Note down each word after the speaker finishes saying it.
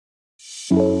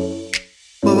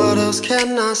But what else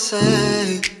can I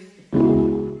say?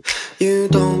 You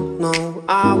don't know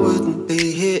I wouldn't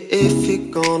be here if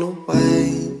you'd gone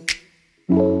away.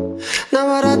 Now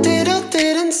what I did or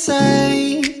didn't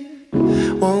say,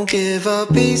 won't give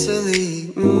up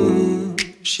easily.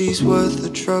 She's worth the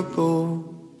trouble.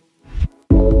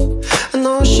 I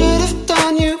know I should have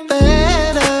done you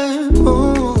better.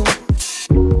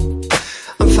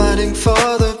 I'm fighting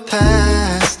for the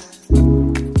past.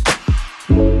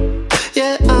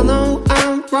 Yeah, I know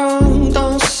I'm wrong.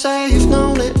 Don't say you've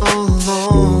known it all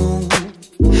along.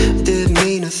 It didn't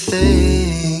mean a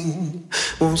thing.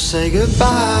 Won't say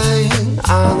goodbye.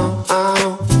 I know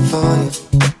for you.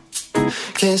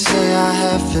 Can't say I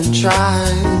haven't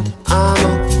tried. I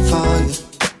know for you.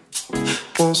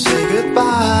 Won't say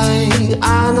goodbye.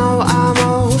 I know I'm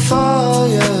all for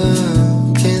you.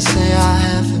 Can't say I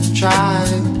haven't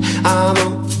tried. I'm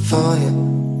all for you.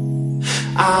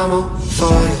 I'm all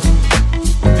for you.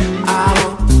 I'm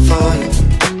all for you.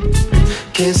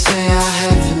 Can't say I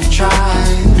haven't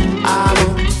tried. I'm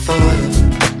all for you.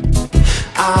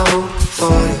 I'm all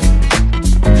for you.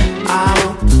 I'm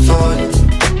all for you.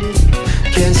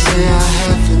 Can't say I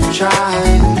haven't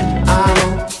tried. I'm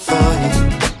all for you.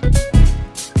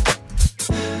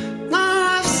 Now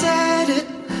I've said it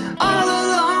all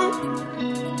along,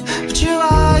 but you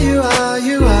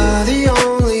are the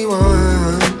only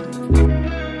one.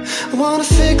 I wanna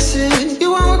fix it, you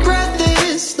won't regret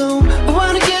this, no. I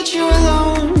wanna get you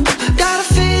alone. Got a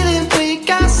feeling we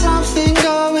got something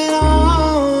going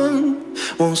on.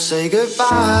 Won't say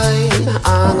goodbye.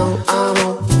 I know I'm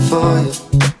all for you.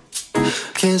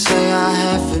 Can't say I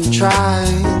haven't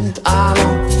tried. I'm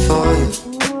all for you.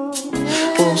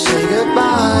 Won't say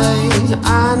goodbye.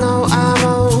 I know I'm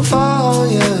all for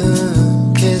you.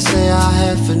 Can't say I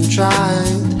haven't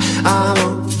tried. I'm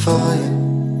all for you.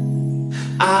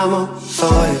 I'm all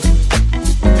for you.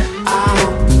 I'm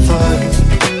all for you.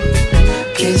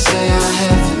 Can't say I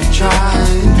haven't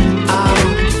tried. I'm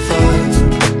all for you.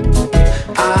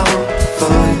 I'm all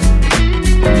for you.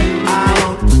 I'm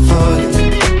all for you.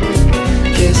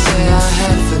 Can't say I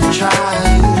haven't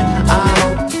tried. I'm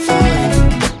all for you.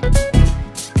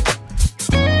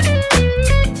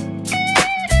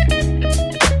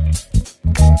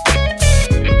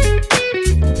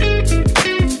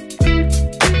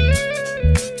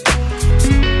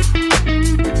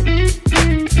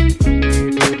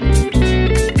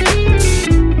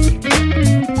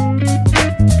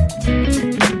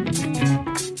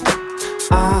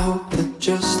 I hope that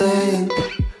you're staying.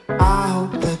 I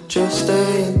hope that you're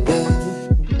staying, yeah.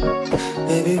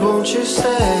 Baby, won't you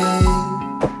stay?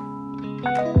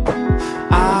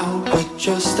 I hope that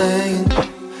you're staying.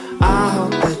 I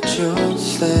hope that you'll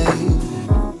stay.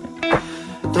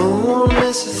 Don't wanna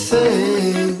miss a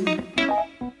thing.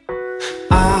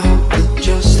 I hope that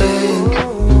you're staying.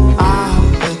 I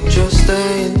hope that you're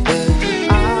staying, yeah.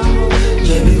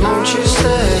 Baby, won't you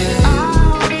stay?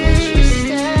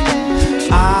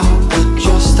 I hope that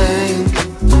you're staying.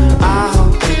 I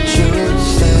hope that you'll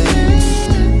stay.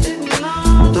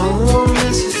 Don't wanna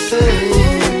miss a thing.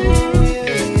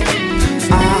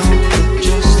 I hope that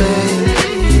you're staying.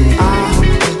 I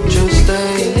hope that you're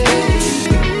staying.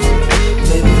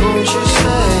 Baby, won't you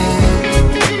stay?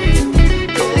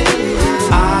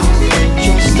 I hope that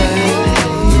you're staying.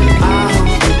 I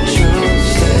hope that you'll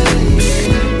stay.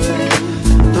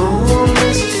 Don't wanna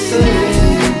miss a thing.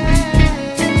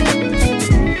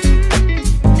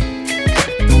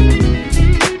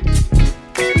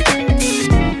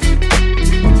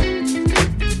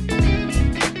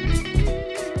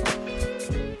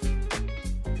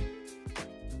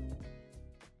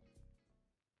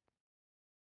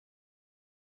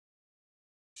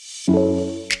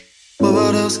 But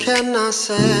what else can I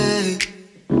say?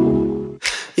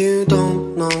 You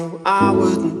don't know I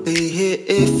wouldn't be here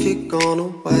if you'd gone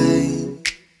away.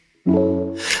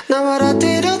 Now what I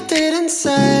did or didn't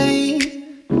say,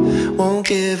 won't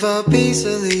give up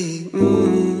easily.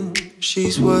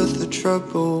 She's worth the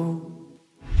trouble.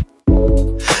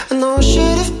 I know I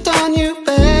should have done you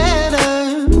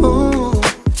better.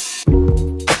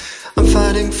 I'm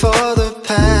fighting for the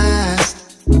past.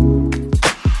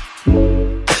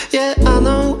 Yeah, I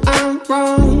know I'm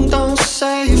wrong. Don't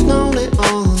say you've known it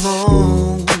all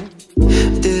along.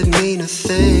 It didn't mean a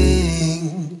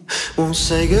thing. Won't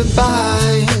say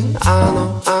goodbye. I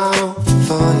know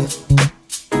for you.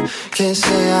 Can't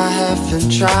say I haven't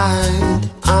tried.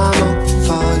 I'm all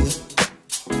for you.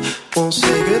 Won't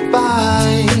say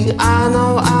goodbye. I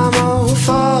know I'm all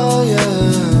for you.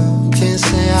 Can't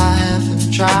say I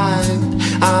haven't tried.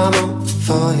 I'm all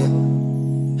for you.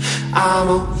 I'm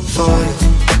all for you.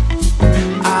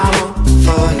 I'm all for you.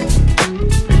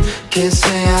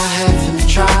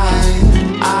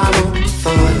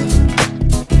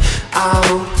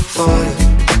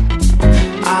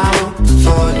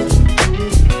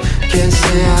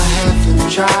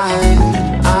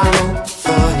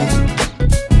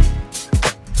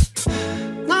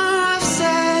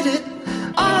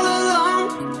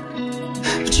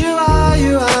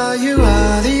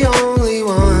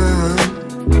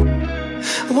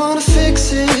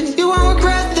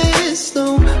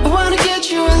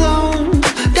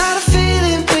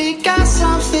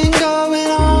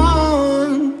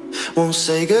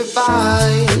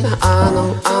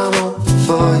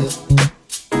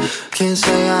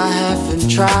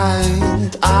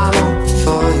 tried. I'm all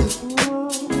for you.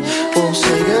 Won't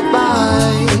say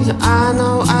goodbye. I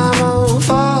know I'm all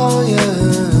for you.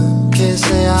 Can't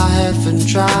say I haven't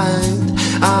tried.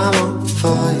 I'm all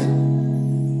for you.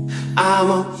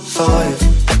 I'm all for you.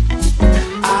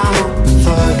 I'm all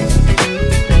for you.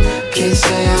 Can't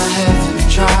say I haven't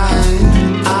tried.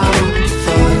 I'm all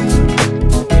for you.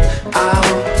 I'm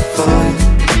all for you.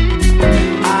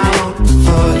 I'm all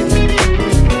for you.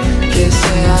 Can't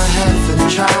say I haven't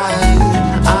tried.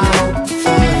 I'm all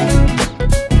for you.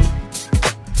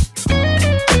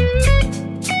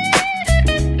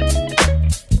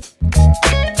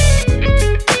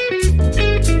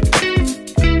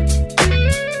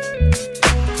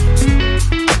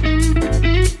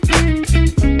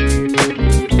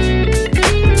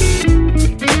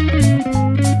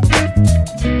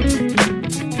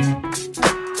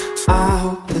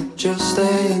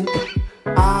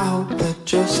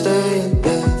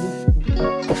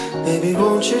 Baby,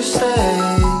 won't you stay?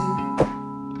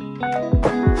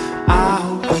 I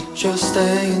hope that you're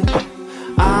staying.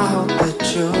 I hope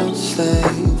that you'll stay.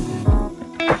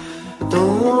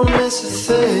 Don't wanna miss a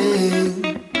thing.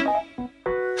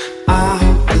 I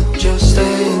hope that you're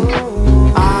staying.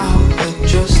 I hope that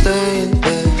you're staying,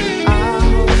 baby.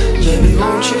 Baby,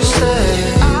 won't you stay?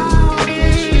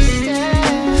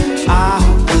 I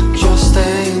hope that you're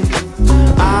staying.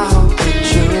 I hope that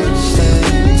you'll stay.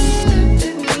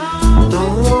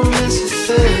 Don't wanna miss a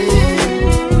thing.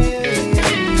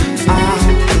 I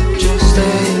hope that you're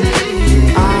staying.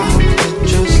 I hope that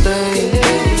you're staying.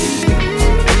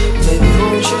 Baby,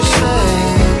 won't you stay?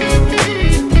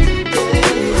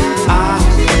 I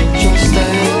hope that you're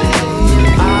staying.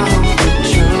 I hope that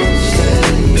you'll stay.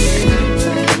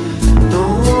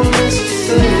 Don't wanna miss a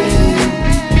thing.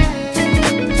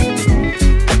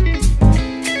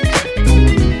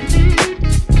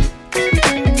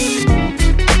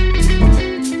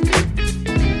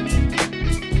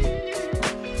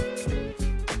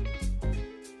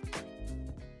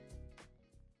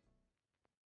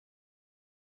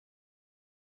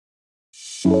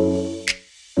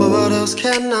 But what else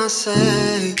can I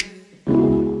say?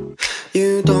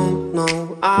 You don't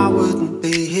know I wouldn't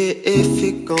be here if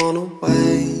you'd gone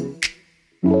away.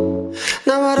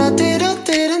 Now what I did or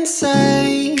didn't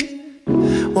say,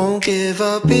 won't give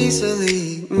up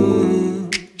easily.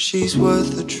 She's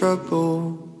worth the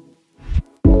trouble.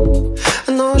 I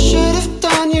know I should have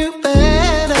done you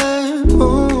better.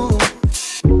 Ooh.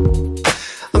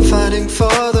 I'm fighting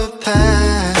for the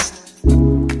past.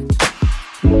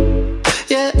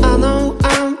 Yeah, I know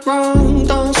I'm wrong.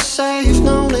 Don't say you've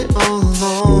known it all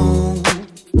along.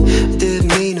 Didn't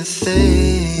mean a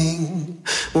thing.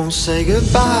 Won't say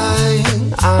goodbye.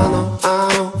 I know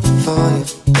I'm for you.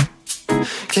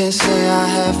 Can't say I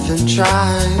haven't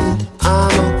tried.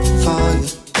 I'm all for you.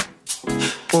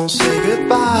 Won't say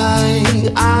goodbye.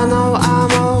 I know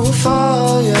I'm all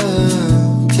for you.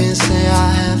 Can't say I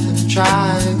haven't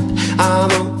tried.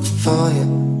 I'm all for you.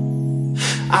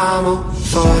 I'm all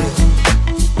for you.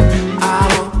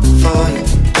 I'm all for you.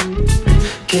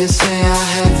 Can't say I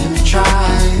haven't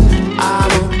tried.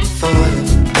 I'm all for you.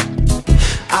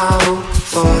 I'm all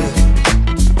for you.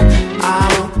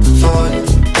 I'm all for you.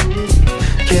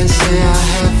 Can't say I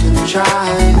haven't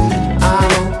tried.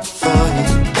 I'm all for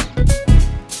you.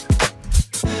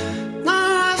 Now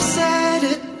I've said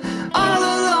it all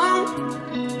along,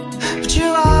 but you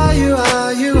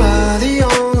are the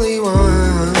only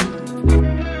one.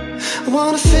 I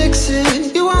wanna fix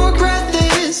it, you won't regret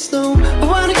this, no. I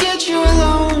wanna get you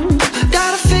alone.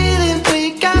 Got a feeling we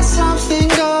got something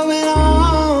going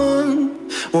on.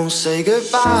 Won't say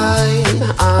goodbye.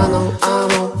 I know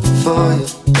I'm all for you.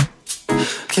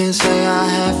 Can't say I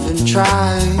haven't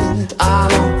tried.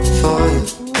 I'm all for you.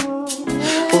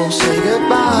 Won't say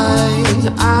goodbye.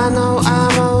 I know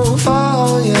I'm all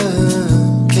for you.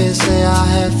 Can't say I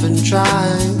haven't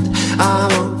tried.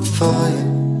 I'm all for you.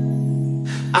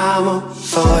 I'm all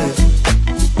for you.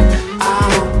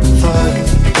 I'm all for you.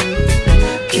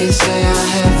 Can't say I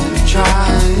haven't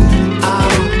tried.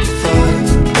 I'm all for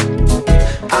you.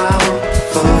 I'm all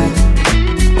for you.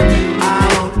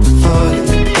 I'm all for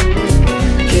you.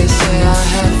 Can't say I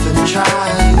haven't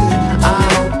tried.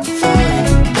 I'm all for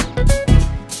you.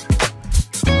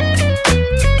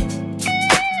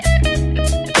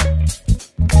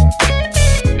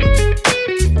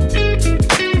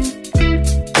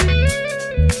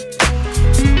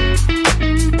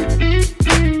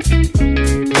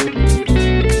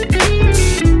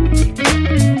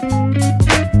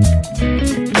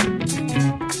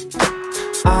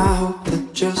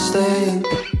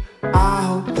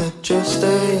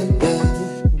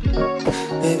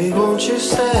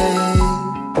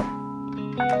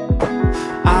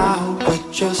 I hope that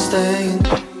you're staying.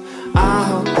 I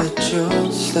hope that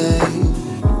you'll stay.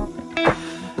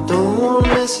 Don't wanna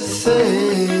miss a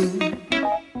thing.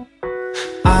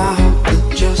 I hope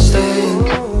that you're staying.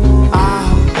 I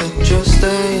hope that you're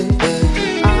staying, yeah.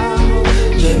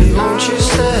 Baby, won't you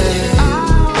stay?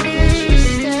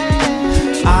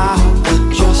 I hope that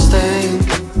you're staying.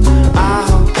 I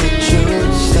hope that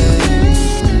you'll stay.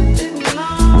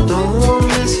 Don't wanna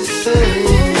miss a thing.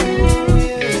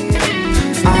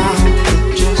 I hope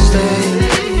that you're staying.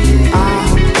 I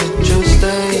hope that you're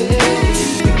staying.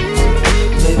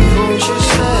 Baby, won't you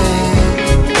stay?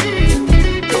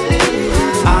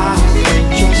 I hope that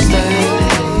you're staying.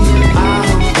 I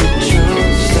hope that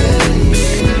you'll stay.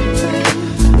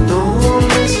 Don't wanna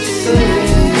miss a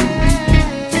thing.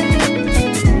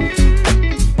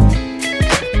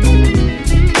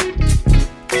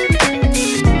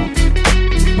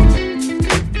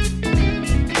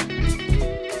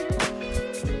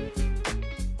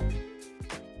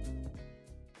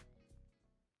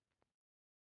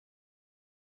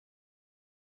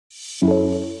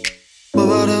 But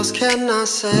what else can I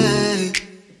say?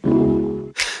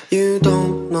 You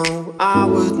don't know I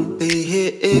wouldn't be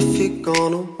here if you'd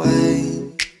gone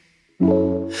away.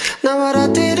 Now what I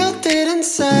did or didn't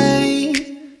say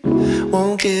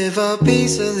won't give up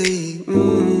easily.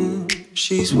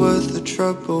 She's worth the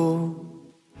trouble.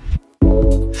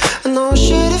 I know I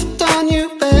should have done you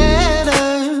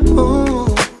better. Ooh.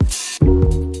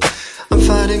 I'm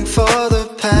fighting for the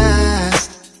past.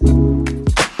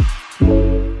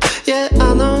 Yeah,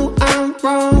 I know I'm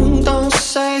wrong. Don't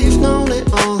say you've known it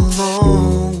all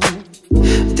along.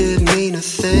 It didn't mean a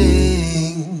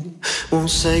thing. Won't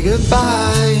say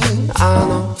goodbye. I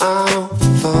know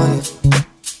for you.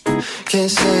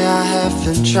 Can't say I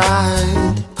haven't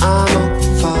tried. I know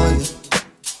for you.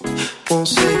 Won't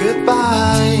say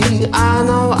goodbye. I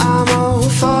know I'm all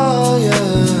for you.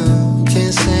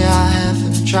 Can't say I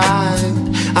haven't tried.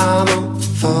 I'm all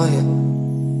for you.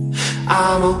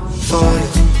 I'm all for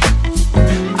you.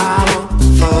 I'm all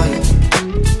for you.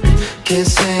 Can't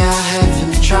say I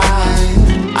haven't tried.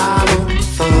 I'm all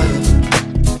for you.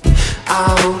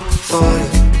 I'm all for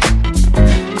you.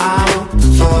 I'm all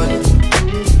for you.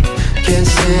 Can't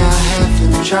say I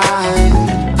haven't tried.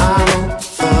 I'm all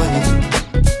for you.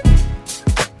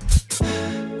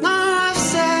 Now I've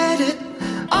said it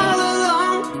all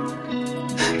along,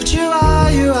 but you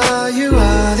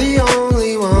are the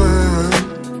only one.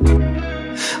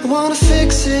 I wanna fix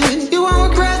it, you won't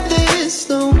regret this,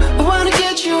 no. I wanna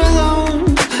get you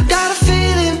alone. Got a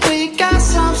feeling we got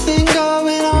something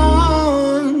going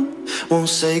on. Won't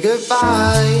say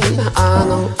goodbye. I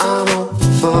know I'm all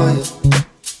for you.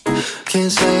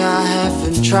 Can't say I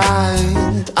haven't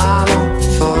tried. I'm all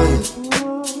for you.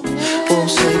 Won't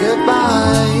say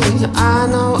goodbye. I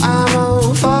know I'm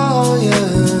all for you.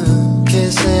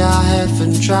 Can't say I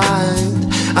haven't tried.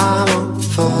 I'm all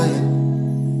for you.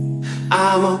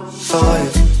 I'm all for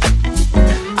you.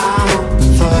 I'm all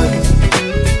for you.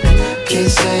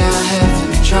 Can't say I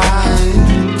haven't tried.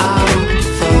 I'm all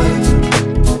for you.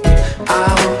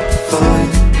 I'm all for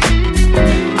you.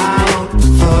 I'm all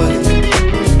for you.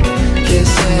 Can't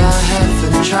say I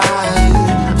haven't tried.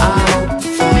 I'm all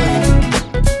for you.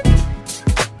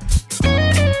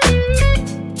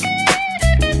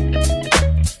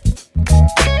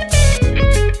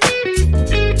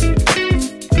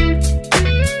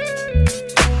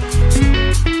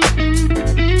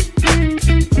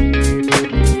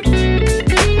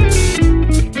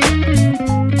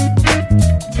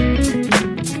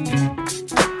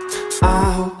 I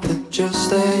hope that you're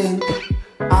staying.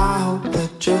 I hope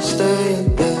that you're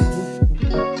staying, yeah.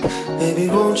 Baby,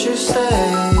 won't you stay?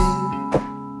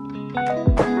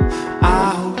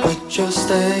 I hope that you're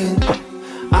staying.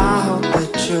 I hope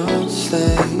that you'll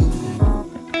stay.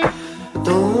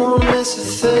 Don't wanna miss a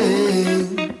thing.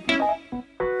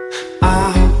 I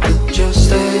hope that you're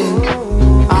staying.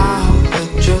 I hope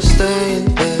that you're staying,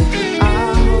 yeah.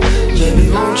 Baby,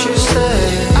 won't you stay?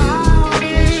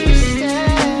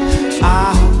 I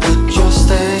hope that you're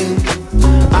staying.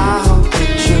 I hope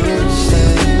that you'll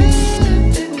stay.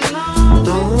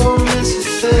 Don't wanna miss a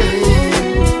thing.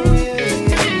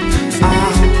 I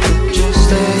hope that you're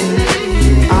staying.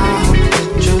 I hope that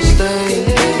you're staying.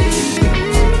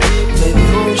 Baby,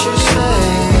 won't you stay?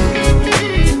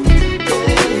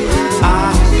 I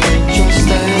hope that you're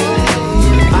staying.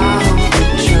 I hope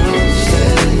that you'll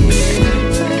stay.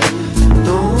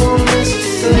 Don't wanna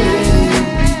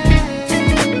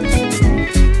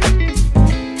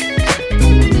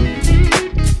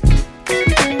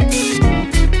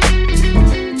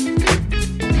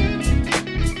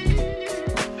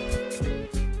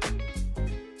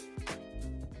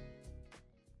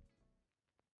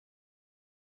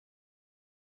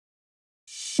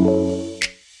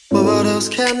But what else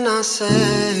can I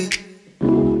say?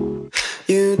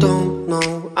 You don't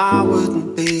know I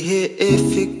wouldn't be here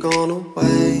if you'd gone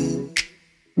away.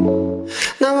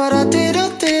 Now what I did or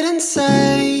didn't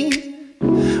say,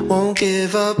 won't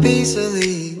give up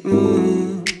easily.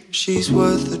 She's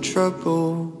worth the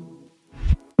trouble.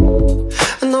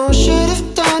 I know I should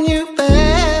have done you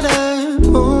better.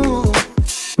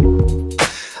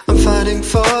 I'm fighting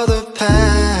for the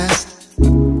past.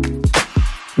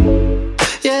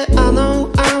 Yeah, I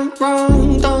know I'm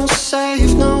wrong. Don't say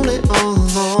you've known it all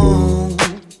along.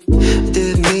 It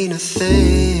didn't mean a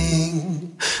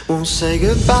thing. Won't say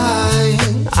goodbye.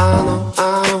 I know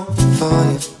for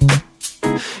you.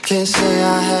 Can't say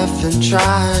I haven't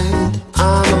tried.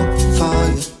 I know for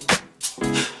you.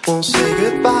 Won't say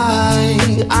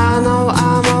goodbye. I know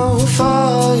I'm all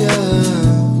for you.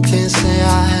 Can't say I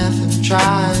haven't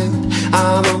tried.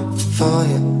 I'm all for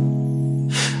you.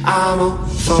 I'm all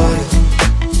for you.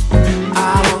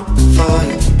 I'm all for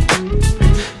you.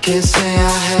 Can't say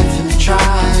I haven't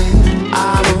tried.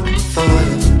 I'm all for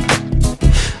you.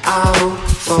 I'm all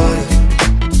for you.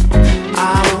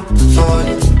 I'm all for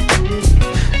you.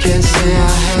 Can't say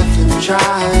I haven't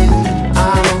tried.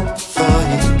 I'm all for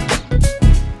you.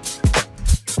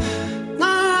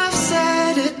 Now I've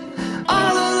said it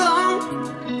all along,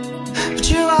 but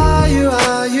you are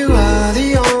the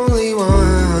only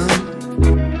one.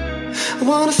 I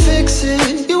wanna fix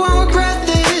it, you won't regret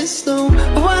this, no.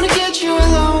 I wanna get you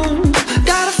alone.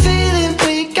 Got a feeling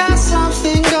we got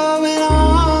something going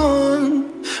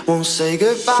on. Won't say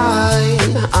goodbye.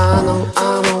 I know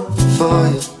I'm all for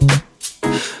you.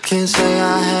 Can't say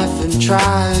I haven't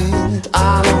tried.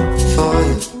 I'm all for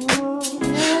you.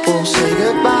 Won't say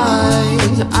goodbye.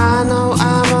 I know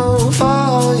I'm all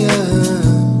for you.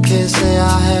 Can't say I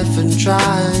haven't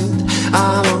tried.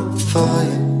 I'm all for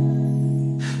you.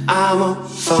 I'm all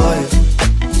for you.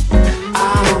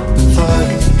 I'm all for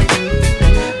you.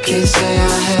 Can't say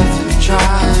I haven't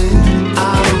tried.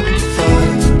 I'm all for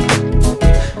you.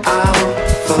 I'm all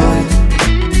for you.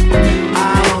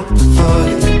 I'm all for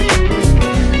you.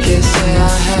 Can't say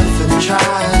I haven't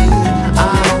tried.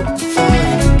 I'm all for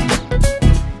you.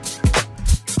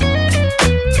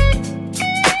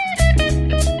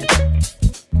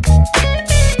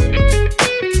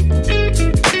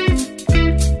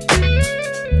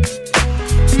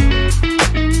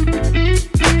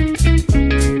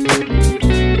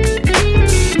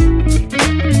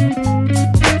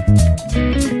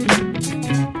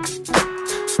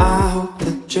 I hope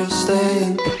that you're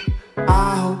staying. I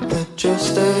hope that you're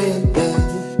staying, yeah.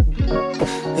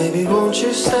 Baby, won't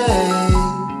you stay?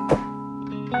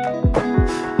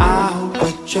 I hope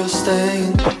that you're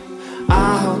staying.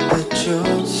 I hope that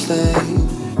you'll stay.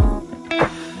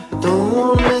 Don't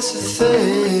wanna miss a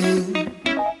thing.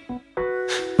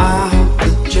 I hope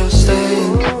that you're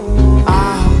staying. I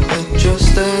hope that you're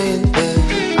staying, yeah.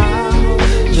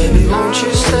 Baby, won't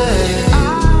you stay?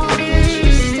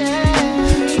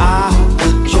 I hope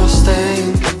that you're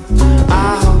staying. I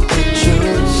hope that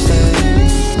you'll stay.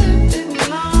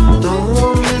 Don't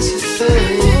wanna miss a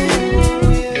thing.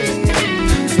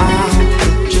 I hope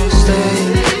that you're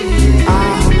staying. I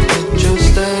hope that you're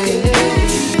staying.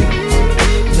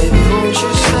 Baby, won't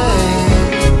you stay?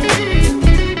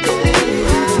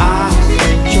 I hope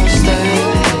that you're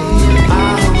staying. I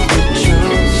hope that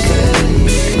you'll stay.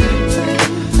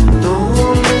 Don't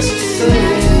wanna miss a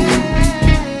thing.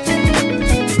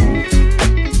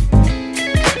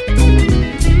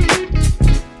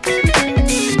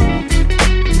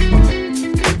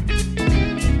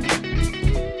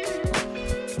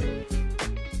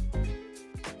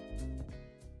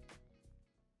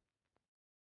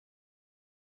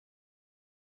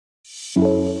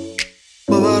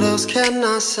 But what else can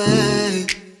I say?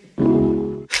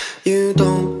 You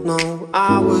don't know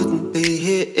I wouldn't be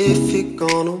here if you'd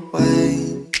gone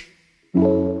away.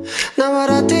 Now what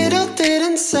I did or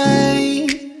didn't say,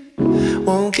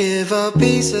 won't give up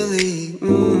easily.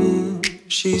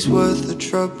 She's worth the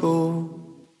trouble.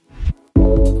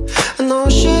 I know I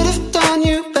should have done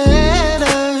you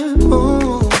better.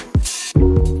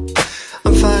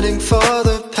 I'm fighting for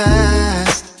the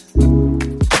past.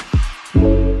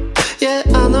 Yeah,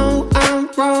 I know I'm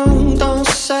wrong. Don't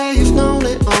say you've known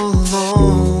it all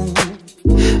along.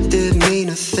 It didn't mean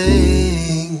a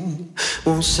thing.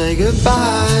 Won't say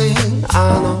goodbye.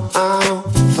 I know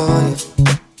for you.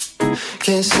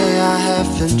 Can't say I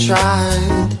haven't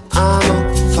tried. I'm all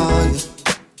for you.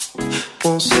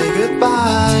 Won't say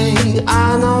goodbye.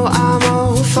 I know I'm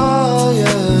all for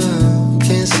you.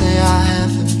 Can't say I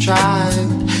haven't tried.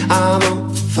 I'm all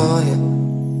for you.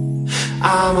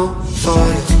 I'm all for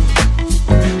you.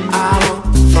 I'm all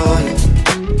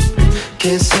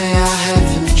Can't say I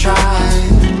haven't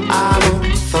tried. I'm all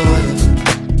for you.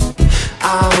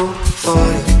 I'm all for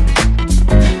you.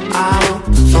 I'm all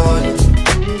for you.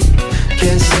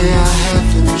 Can't say I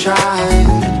haven't tried.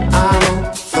 I'm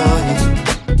all for you.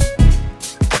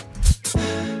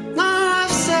 No,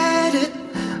 I've said it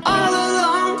all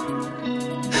along,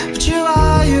 but you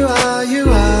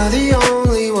are the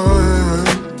only one.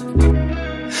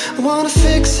 I wanna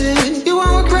fix it, you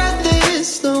won't regret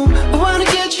this, no. I wanna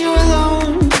get you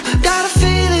alone. Got a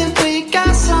feeling we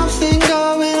got something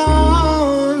going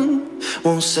on.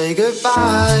 Won't say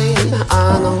goodbye,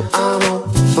 I know I'm all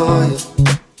for you.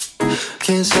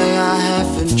 Can't say I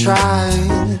haven't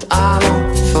tried, I'm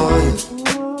all for you.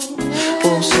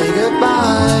 Won't say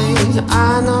goodbye,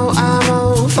 I know I'm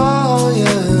all for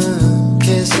you.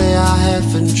 Can't say I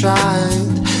haven't tried,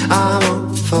 I'm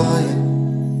all for you.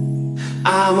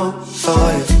 I'm all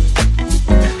for you.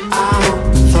 I'm all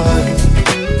for you.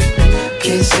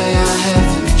 Can't say I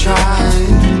haven't tried.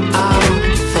 I'm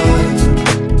all for you.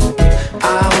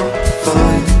 I'm all for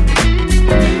you.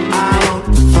 I'm all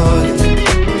for you.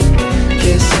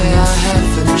 Can't say I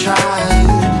haven't tried.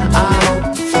 I'm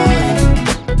all for you.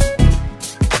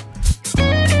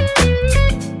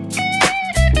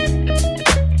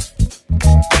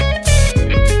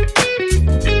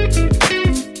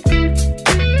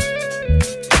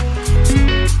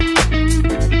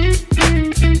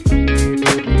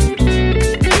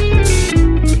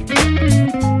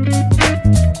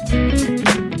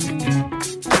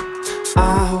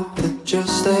 I hope that you're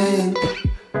staying.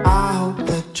 I hope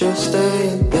that you're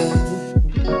staying, babe.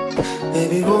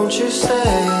 Baby, won't you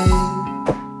stay?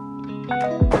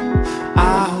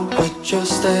 I hope that you're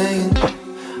staying.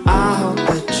 I hope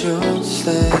that you'll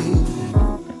stay.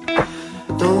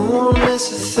 Don't wanna miss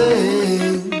a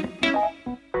thing.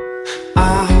 I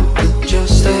hope that you're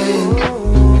staying.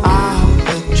 I hope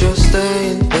that you're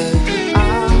staying, babe.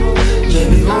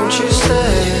 Baby, won't you stay?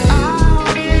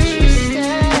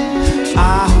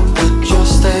 I hope that you're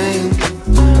staying.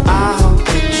 I hope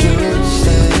that you'll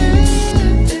stay.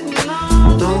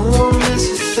 Don't wanna miss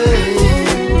a thing.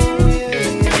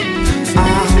 I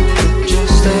hope that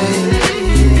you're staying.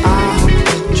 I hope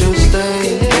that you're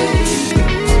staying.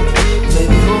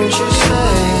 Baby, won't you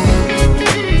stay?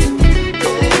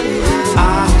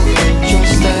 I hope that you're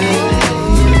staying.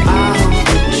 I hope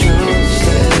that you'll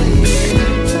stay.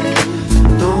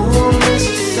 Don't wanna miss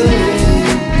a thing.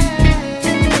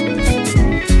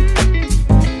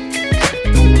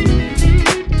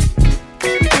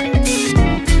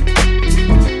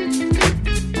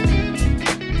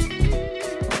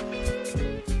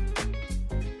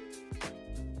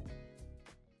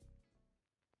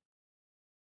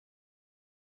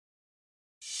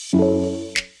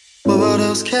 But what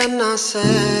else can I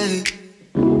say?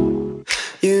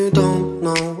 You don't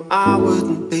know I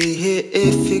wouldn't be here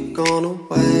if you'd gone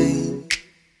away.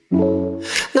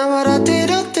 Now what I did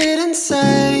or didn't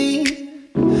say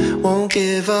won't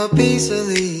give up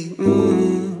easily.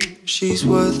 She's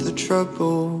worth the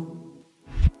trouble.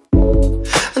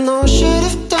 I know I should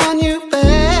have done you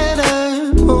better.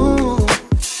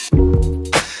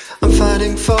 I'm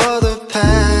fighting for the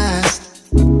past.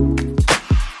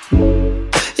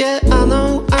 Yeah, I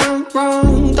know I'm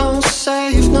wrong. Don't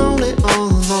say you've known it all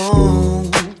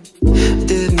along.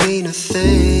 Didn't mean a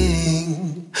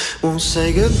thing. Won't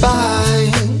say goodbye.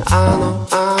 I know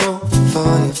I'm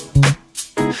for you.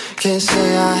 Can't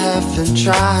say I haven't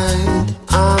tried.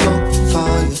 I'm all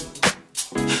for you.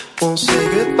 Won't say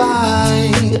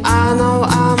goodbye. I know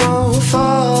I'm all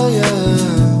for you.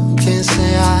 Can't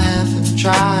say I haven't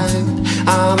tried.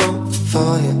 I'm all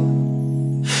for you.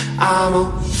 I'm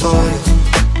all for you.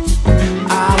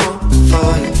 I'm all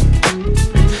for you.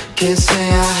 Can't say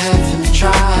I haven't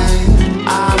tried.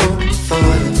 I'm all for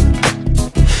you.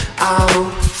 I'm all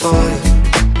for you.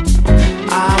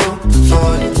 I'm all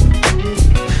for you.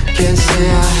 Can't say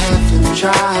I haven't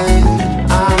tried.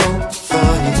 I'm all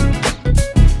for you.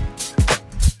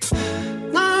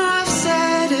 No, I've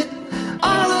said it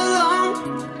all along,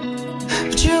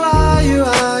 but you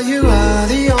are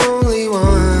the only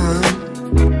one.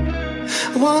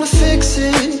 I wanna fix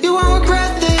it, you won't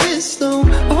regret this, no.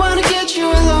 I wanna get you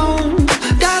alone.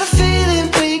 Got a feeling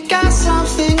we got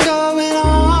something going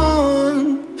on.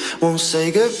 Won't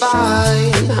say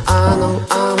goodbye, I know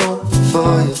I'm all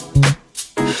for you.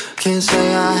 Can't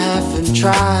say I haven't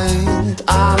tried,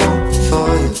 I'm all for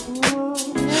you.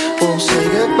 Won't say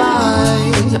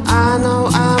goodbye, I know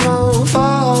I'm all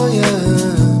for you.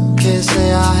 Can't say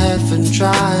I haven't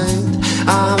tried,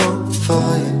 I'm all for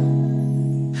you.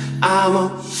 I'm all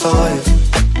for you.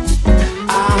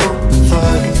 I'm all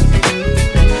for you.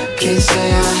 Can't say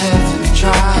I haven't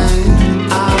tried.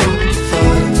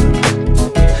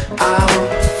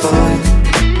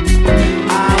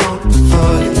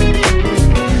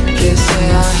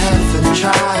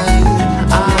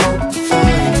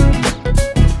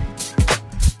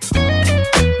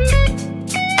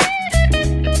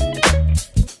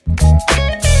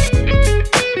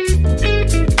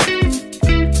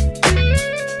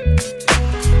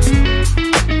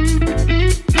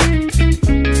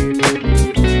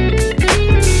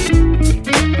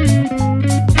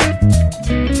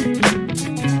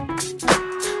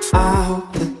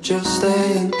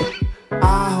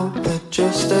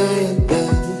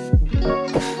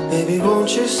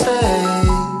 stay.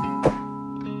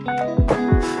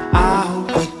 I hope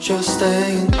that you're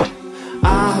staying. I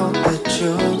hope that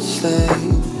you'll stay.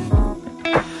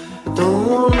 Don't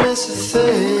wanna miss a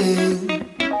thing.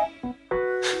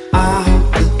 I hope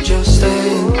that you're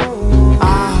staying.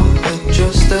 I hope that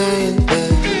you're staying,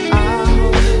 yeah.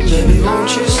 Baby,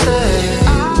 won't you stay?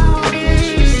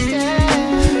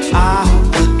 I hope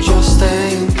that you're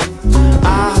staying.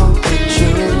 I hope that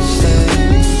you'll stay.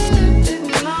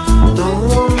 Don't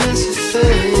wanna miss a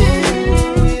thing.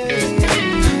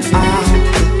 I hope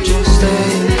that you're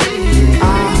staying.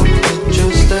 I hope that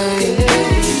you're staying.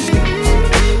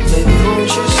 Baby,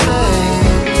 won't you stay?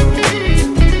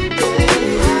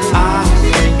 I hope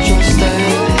that you're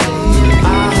staying.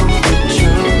 I hope that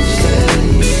you'll stay.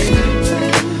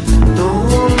 Don't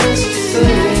wanna miss a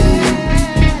thing.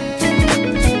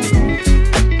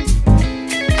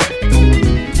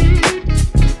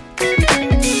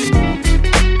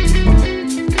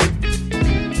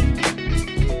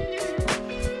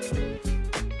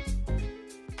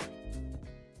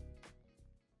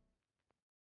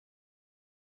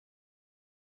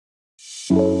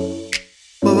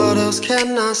 But what else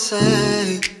can I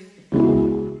say?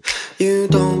 You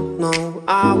don't know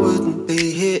I wouldn't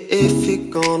be here if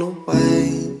you'd gone away.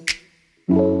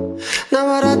 Now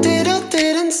what I did or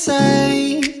didn't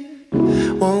say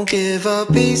won't give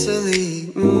up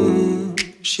easily.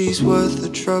 She's worth the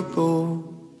trouble.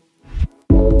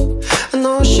 I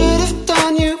know I should have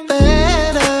done you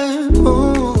better.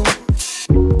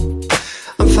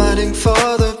 I'm fighting for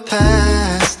the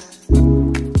past.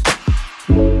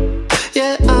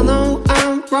 Yeah, I know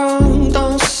I'm wrong.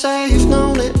 Don't say you've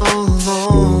known it all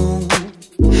along.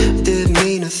 It didn't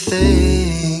mean a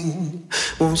thing.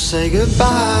 Won't say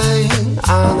goodbye. I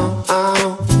know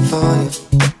for you.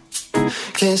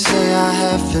 Can't say I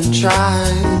haven't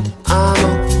tried. I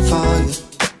know for you.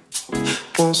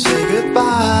 Won't say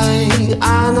goodbye. I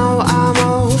know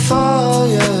for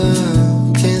you.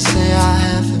 Can't say I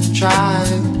haven't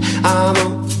tried. I'm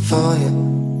on for you.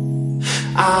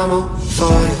 I'm on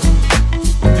for you.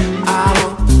 I'm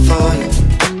on for you.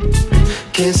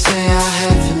 Can't say I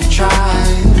haven't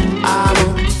tried. I'm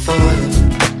on for you.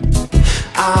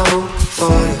 I'm on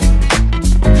for you.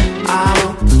 I'm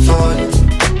on for you.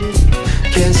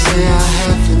 Can't say I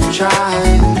haven't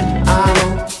tried. I'm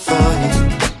on for you.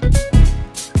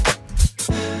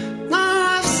 Now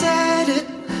I've said it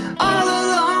all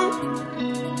along,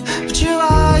 but you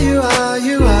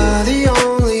are the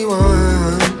only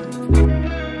one.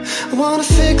 I wanna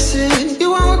fix it, you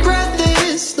won't regret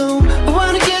this, no. I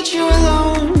wanna get you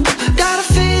alone. Got a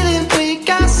feeling we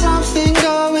got something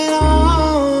going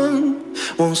on.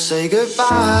 Won't say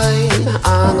goodbye.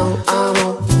 I know I'm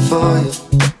on for you.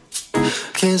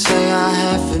 Can't say I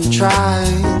haven't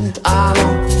tried. I'm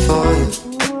on for you.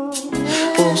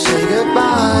 Won't say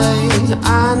goodbye.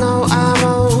 I know I'm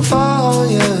on for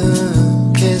you.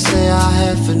 Can't say I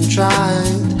haven't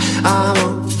tried. I'm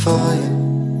on for you.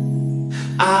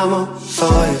 I'm on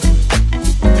for you.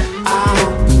 I'm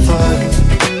on for you.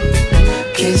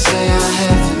 Can't say I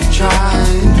haven't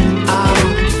tried. I'm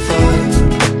on for you.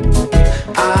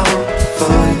 I'm on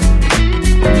for you.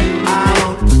 I'm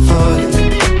on for you.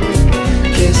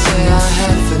 Can't say I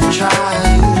haven't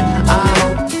tried. I'm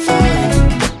on for you.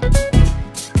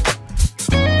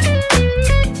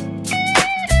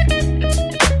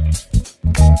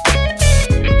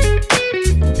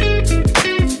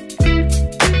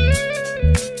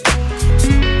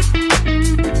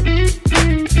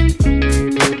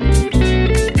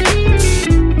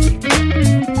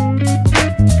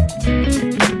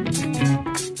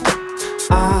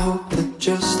 I hope that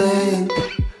you're staying.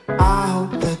 I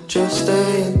hope that you're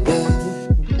staying, yeah.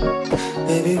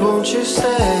 Baby, won't you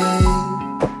stay?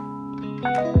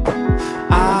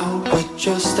 I hope that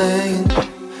you're staying.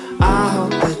 I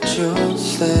hope that you'll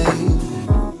stay.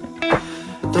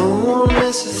 Don't wanna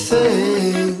miss a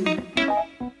thing.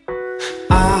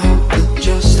 I hope that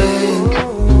you're staying.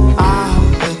 I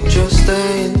hope that you're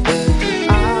staying, yeah.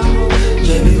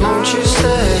 Baby, won't you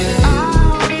stay?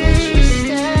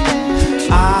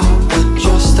 I hope that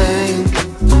you're staying.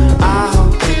 I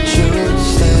hope that you'll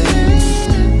stay.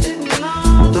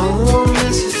 Don't wanna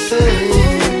miss a thing.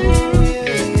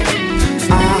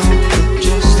 I hope that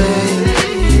you're staying.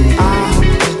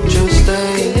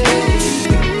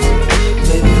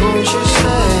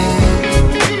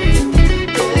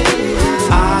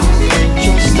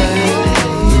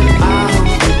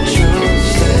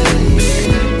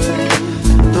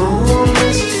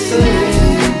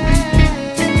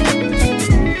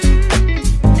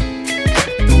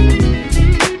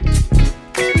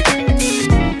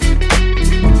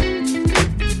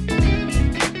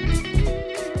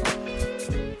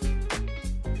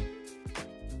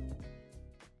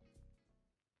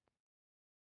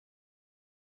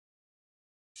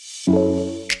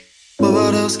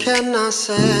 else can I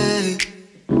say?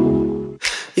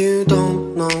 You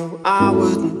don't know I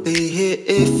wouldn't be here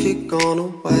if you'd gone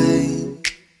away.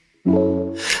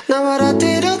 Now what I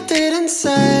did or didn't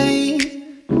say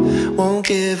won't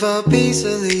give up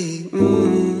easily.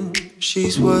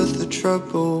 She's worth the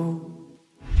trouble.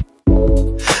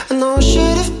 I know I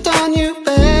should have done you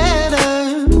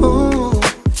better. Ooh.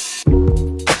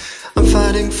 I'm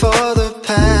fighting for the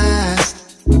past.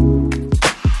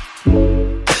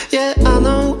 Yeah, I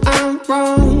know I'm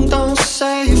wrong. Don't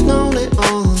say you've known it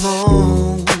all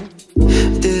along.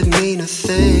 It didn't mean a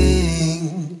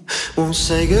thing. Won't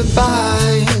say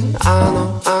goodbye. I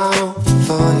know I'm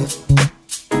for you.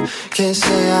 Can't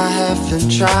say I haven't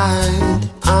tried.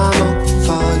 I'm all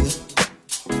for you.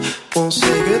 Won't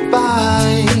say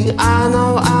goodbye. I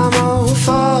know I'm all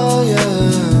for you.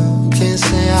 Can't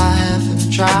say I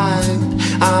haven't tried.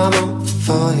 I'm all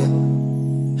for you.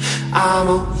 I'm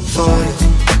all for you.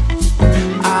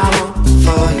 I'm all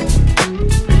for you.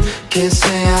 Can't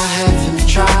say I haven't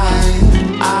tried.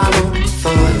 I'm all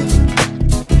for you.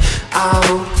 I'm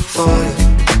all for you.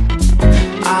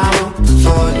 I'm all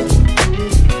for you.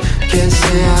 Can't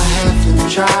say I haven't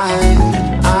tried.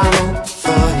 I'm all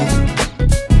for you.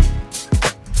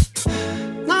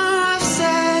 Now I've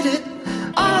said it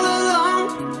all along,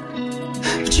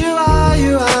 but you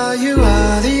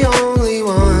are the only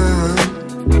one.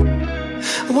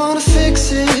 I wanna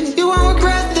fix it, you won't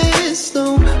regret this, no.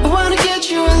 I wanna get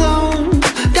you alone.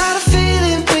 Got a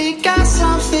feeling we got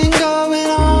something going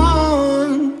on.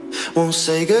 Won't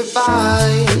say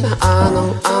goodbye. I know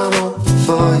I'm all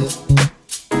for you.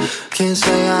 Can't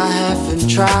say I haven't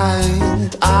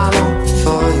tried. I'm all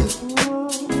for you.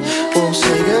 Won't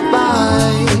say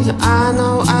goodbye. I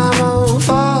know I'm all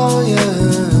for you.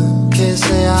 Can't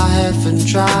say I haven't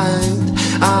tried.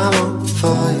 I'm all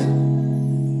for you.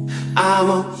 I'm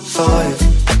all for you.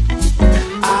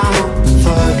 I'm all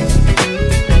for you.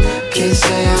 Can't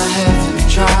say I haven't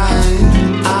tried.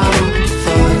 I'm all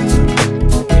for you.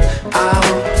 I'm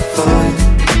all for you.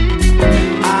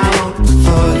 I'm all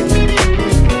for you.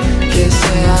 Can't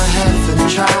say I haven't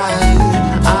tried.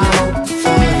 I'm all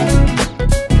for you.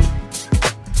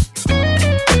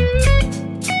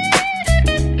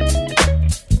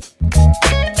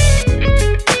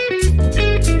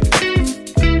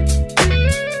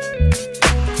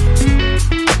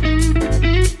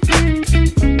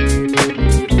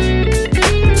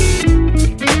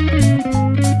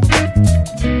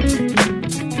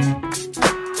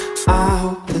 I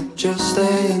hope that you're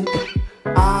staying.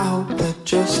 I hope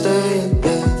that you're staying,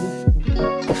 yeah.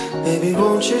 Baby,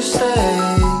 won't you stay?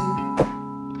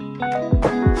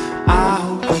 I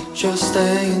hope that you're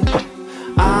staying.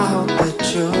 I hope that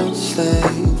you'll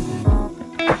stay.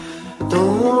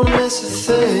 Don't wanna miss a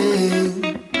thing.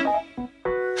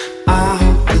 I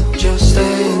hope that you're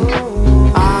staying.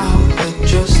 I hope that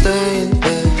you're staying,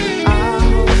 yeah.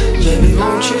 Baby,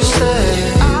 won't you stay?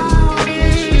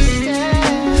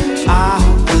 I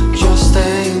hope that you're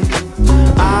staying.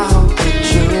 I hope that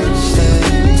you'll stay.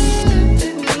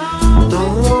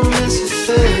 Don't wanna miss a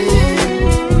thing.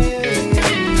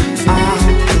 I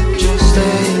hope that you're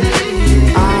staying.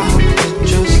 I hope that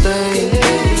you're staying.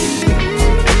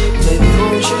 Baby,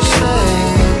 won't you stay?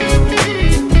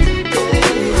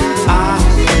 I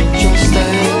hope that you're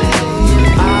staying.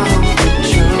 I hope that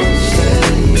you'll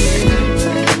stay.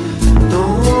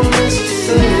 Don't wanna miss a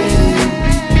thing.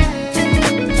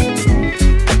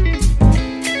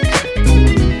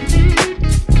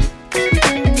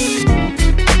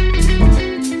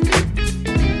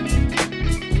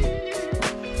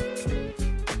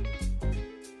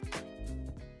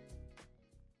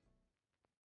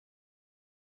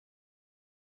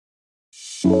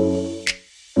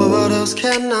 But what else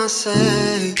can I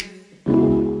say?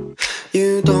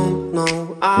 You don't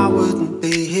know I wouldn't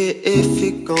be here if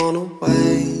you'd gone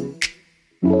away.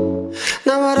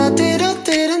 Now what I did or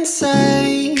didn't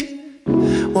say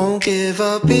won't give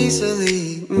up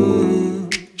easily.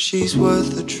 She's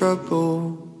worth the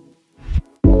trouble.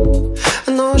 I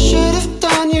know I should have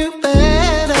done you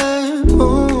better.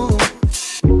 Ooh.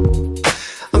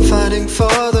 I'm fighting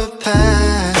for the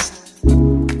past.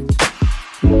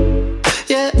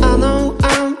 Yeah, I know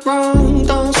I'm wrong.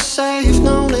 Don't say you've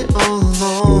known it all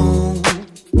along.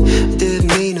 It didn't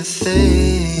mean a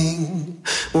thing.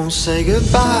 Won't say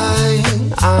goodbye.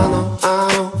 I know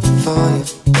I'm all for you.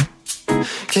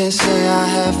 Can't say I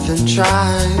haven't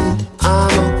tried.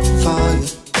 I'm all for you.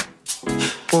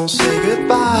 Won't say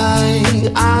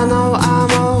goodbye. I know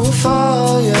I'm all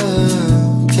for you.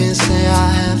 Can't say I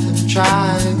haven't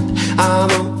tried.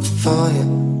 I'm all for you.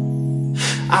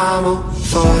 I'm all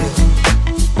for you.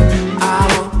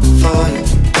 I'm all for you.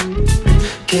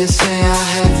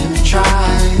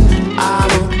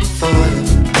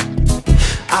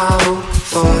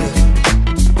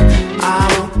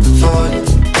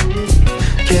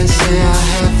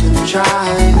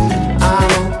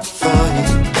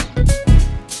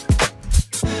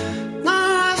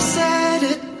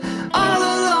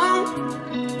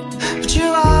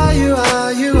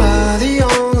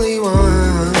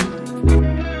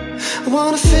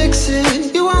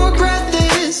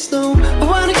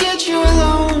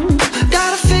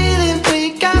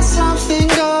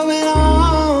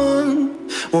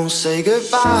 say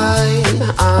goodbye.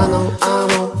 I know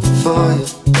I'm all for you.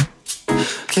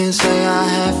 Can't say I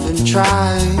haven't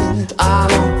tried.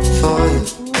 I'm all for you.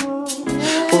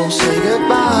 Won't say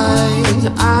goodbye.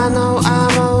 I know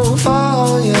I'm all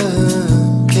for you.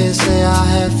 Can't say I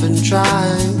haven't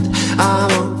tried.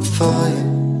 I'm all for you.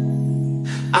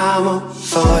 I'm all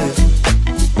for you.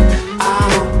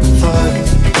 I'm all for you.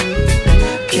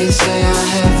 Can't say I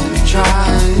haven't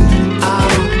tried.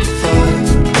 I'm all for you.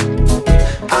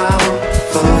 I'm all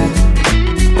for you.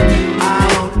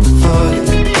 I'm all for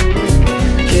you.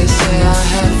 Can't say I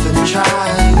haven't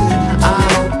tried.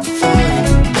 I'm all for you.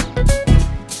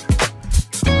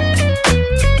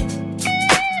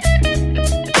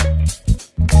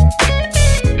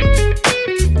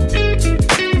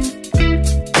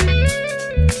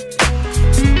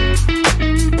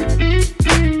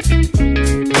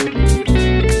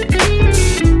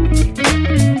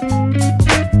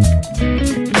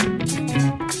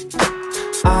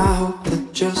 I hope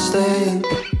that you're staying.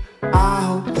 I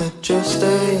hope that you're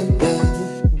staying, babe.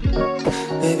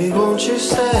 Baby, won't you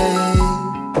stay?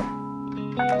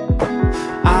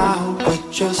 I hope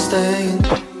that you're staying.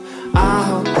 I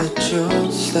hope that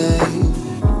you'll stay.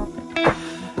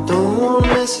 Don't wanna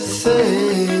miss a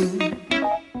thing.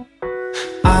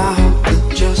 I hope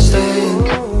that you're staying.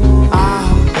 I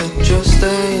hope that you're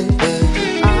staying, babe.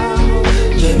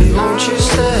 Baby, won't you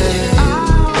stay?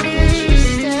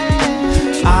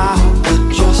 I hope that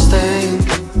you're staying.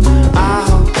 I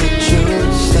hope that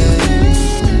you'll stay.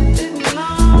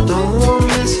 Don't wanna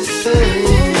miss a thing.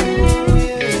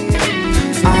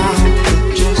 I hope that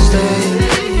you're staying.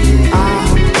 I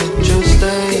hope that you're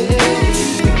staying.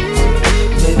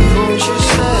 Baby, won't you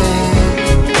stay?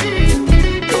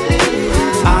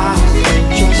 I hope that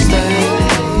you're staying.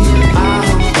 I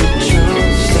hope that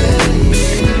you'll stay.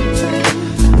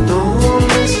 Don't wanna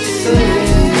miss a thing.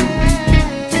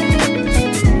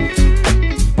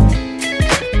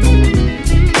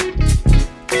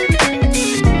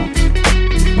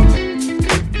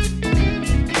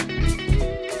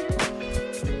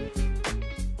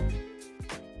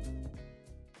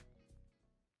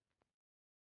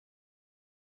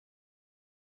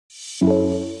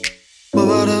 But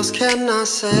what else can I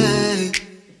say?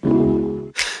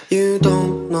 You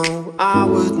don't know I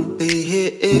wouldn't be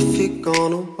here if you'd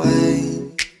gone away.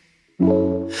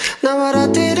 Now what I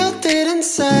didn't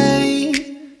say.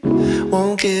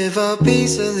 Won't give up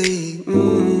easily.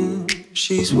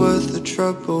 She's worth the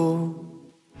trouble.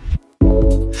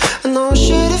 I know I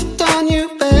should have done you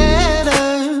better.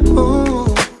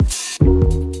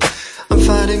 I'm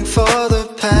fighting for the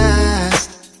past.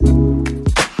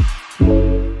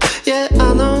 Yeah,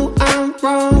 I know I'm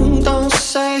wrong. Don't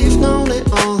say you've known it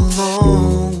all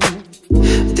along.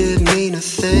 It didn't mean a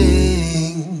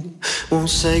thing. Won't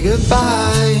say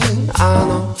goodbye. I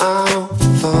know I'm all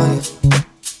for you.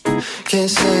 Can't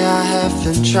say I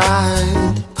haven't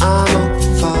tried. I'm all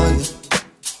for you.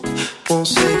 Won't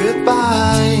say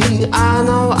goodbye. I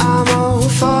know I'm all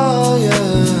for you.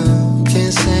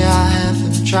 Can't say I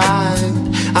haven't tried.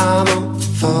 I'm all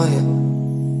for you.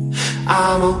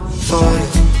 I'm all for you.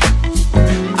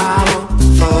 I'm all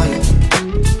for you.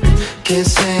 Can't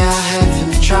say I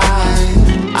haven't tried.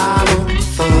 I'm all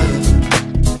for you.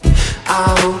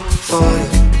 I'm all for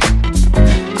you.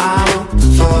 I'm all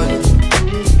for you.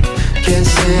 Can't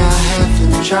say I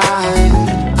haven't tried.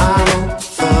 I'm all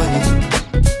for you.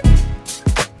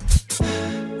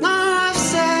 Now I've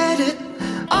said it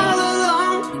all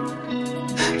along,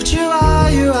 but you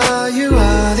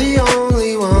are the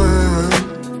only one.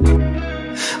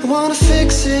 I wanna fix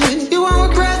it, you won't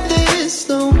regret this,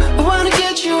 no. I wanna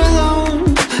get you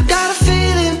alone. Got a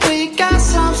feeling we got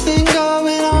something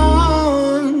going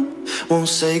on. Won't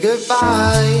say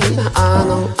goodbye. I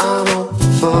know I'm all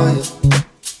for you.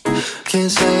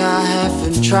 Can't say I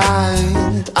haven't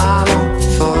tried. I'm all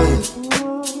for you.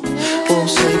 Won't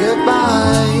say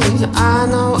goodbye. I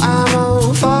know I'm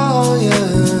all for you.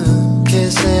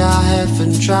 Can't say I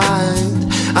haven't tried.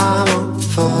 I'm all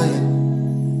for you.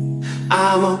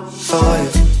 I'm all for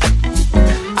you.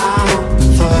 I'm all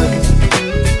for you.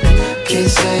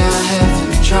 Can't say I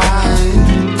haven't tried.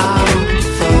 I'm all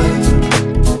for you.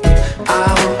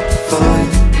 I'm all for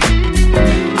you.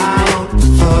 I'm all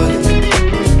for you.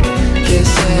 Can't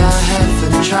say I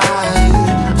haven't tried.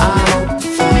 I'm all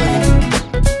for you.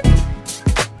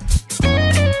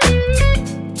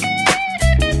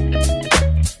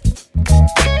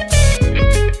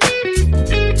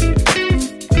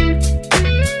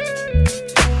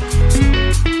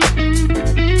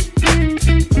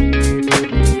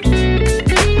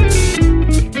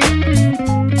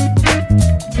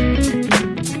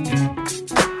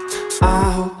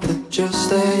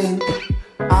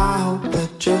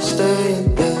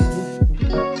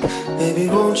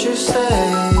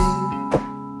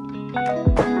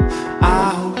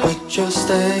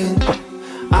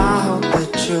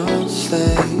 you'll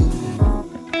stay.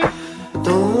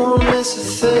 Don't wanna miss a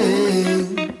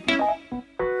thing.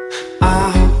 I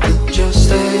hope that you're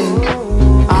staying.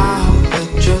 I hope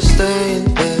that you're staying,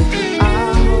 yeah.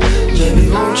 Baby,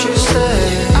 won't you stay?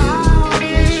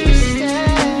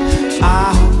 I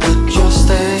hope that you're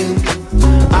staying.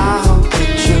 I hope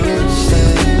that you'll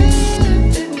stay.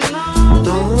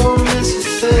 Don't wanna miss a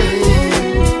thing.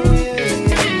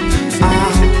 I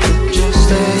hope that you're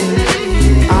staying.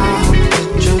 I hope that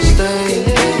you're staying.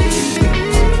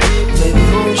 Baby,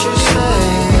 won't you stay?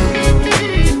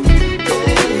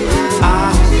 I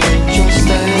hope that you're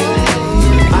staying.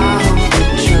 I hope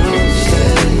that you'll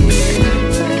stay.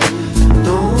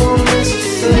 Don't wanna miss a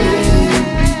thing.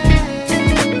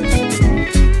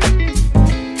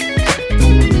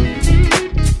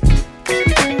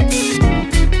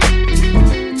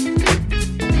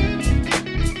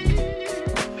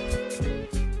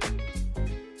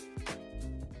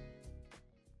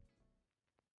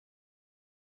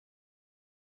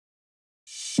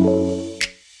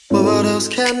 But what else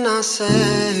can I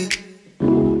say?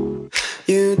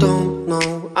 You don't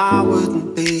know I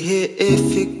wouldn't be here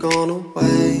if you'd gone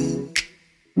away.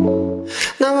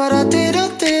 Now what I did or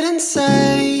didn't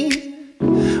say,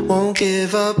 won't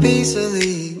give up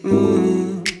easily.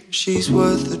 She's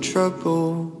worth the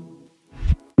trouble.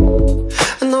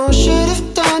 I know I should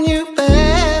have done you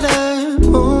better.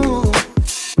 Ooh.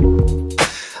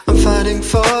 I'm fighting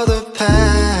for the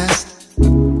past.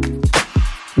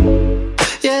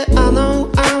 Yeah, I know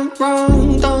I'm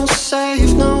wrong. Don't say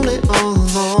you've known it all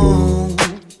along.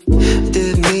 It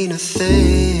didn't mean a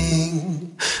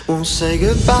thing. Won't say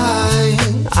goodbye.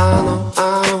 I know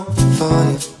for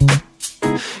you.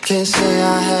 Can't say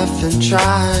I haven't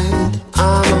tried. I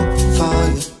know for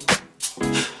you.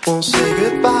 Won't say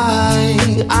goodbye.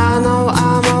 I know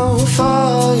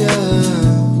for you.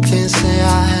 Can't say I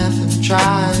haven't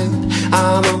tried.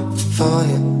 I'm on for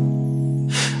you.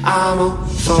 I'm on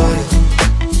for you.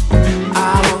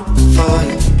 I'm on for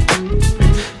you.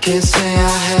 Can't say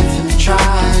I haven't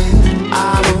tried.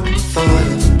 I'm on for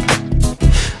you.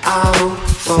 I'm on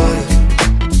for you.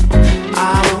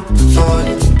 I'm on for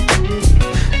you.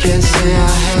 Can't say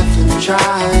I haven't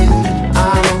tried.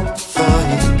 I'm on for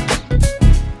you.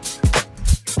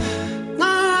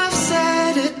 Now I've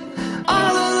said it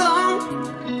all along,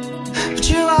 but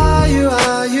you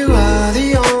are the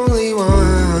only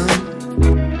one.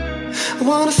 I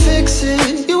wanna fix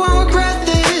it, you won't regret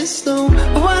this, no.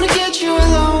 I wanna get you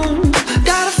alone.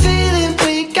 Got a feeling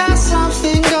we got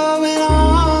something going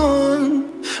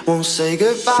on. Won't say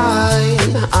goodbye.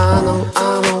 I know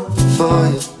I'm on for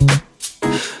you.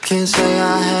 Can't say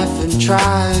I haven't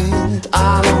tried.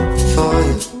 I'm on for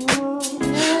you.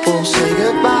 Won't say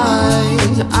goodbye.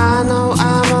 I know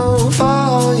I'm on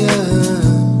for you.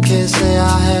 Can't say I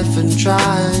haven't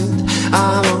tried.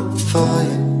 I'm on for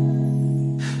you.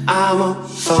 I'm on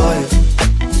for you.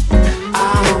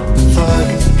 I'm on for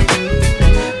you.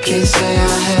 Can't say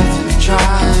I haven't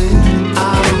tried.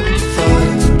 I'm on for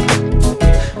you.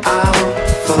 I'm on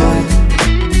for you.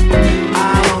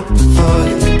 I'm on for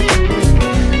you.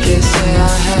 Can't say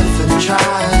I haven't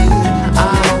tried.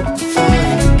 I'm on for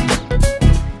you.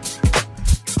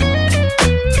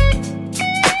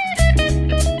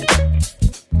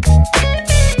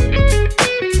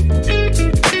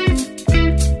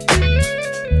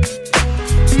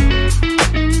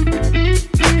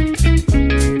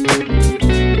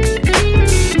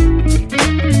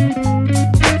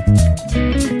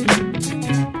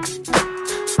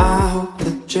 I hope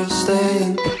that you're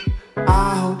staying. I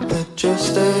hope that you're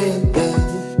staying, yeah.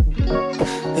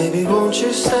 Baby, won't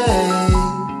you stay?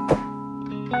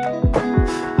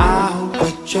 I hope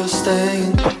that you're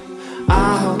staying. I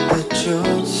hope that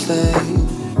you'll stay.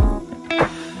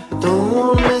 Don't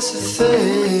wanna miss a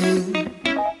thing.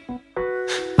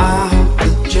 I hope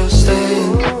that you're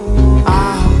staying. I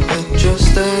hope that you're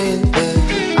staying, yeah.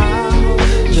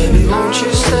 Baby, won't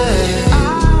you stay?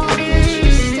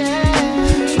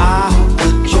 I hope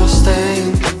that you're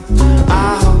staying.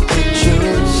 I hope that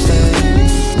you'll stay.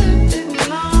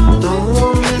 Don't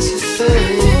wanna miss a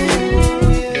thing.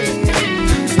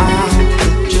 I hope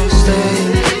that you're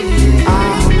staying. I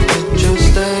hope that you're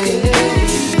staying.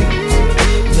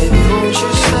 Baby, won't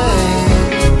you stay?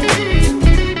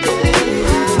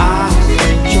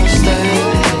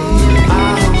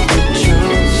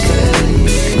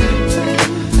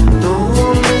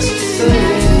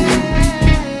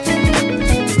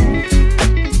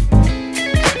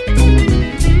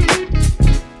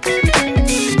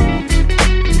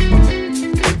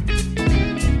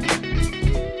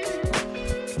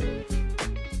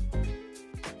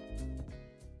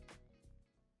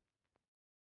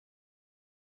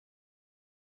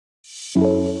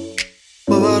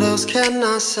 But what else can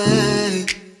I say?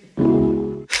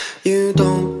 You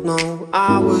don't know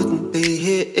I wouldn't be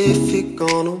here if you'd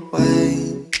gone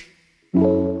away.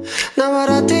 Now what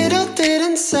I did or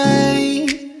didn't say,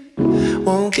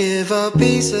 won't give up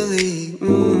easily.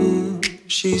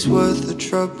 She's worth the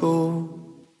trouble.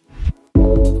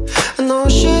 I know I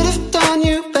should have done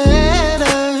you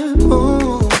better.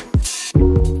 Ooh.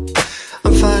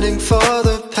 I'm fighting for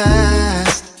the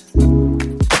past.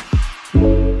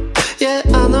 Yeah,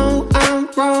 I know I'm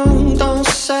wrong. Don't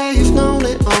say you've known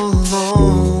it all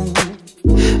along.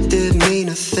 Didn't mean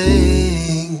a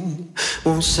thing.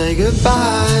 Won't say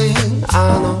goodbye.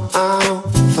 I know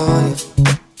for you.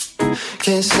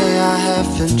 Can't say I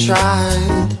haven't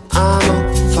tried. I know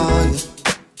for you.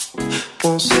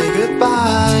 Won't say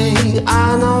goodbye.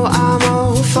 I know I'm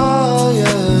all for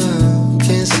you.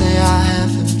 Can't say I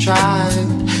haven't tried.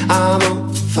 I'm all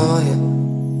for you.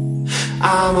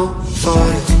 I'm all for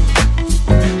you.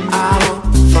 I'm all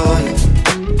for you.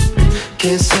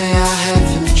 Can't say I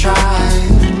haven't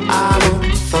tried. I'm all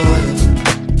for you.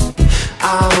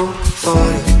 I'm all for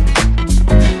you.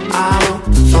 I'm all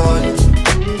for you.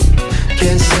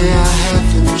 Can't say I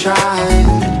haven't tried.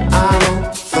 I'm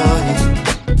all for you.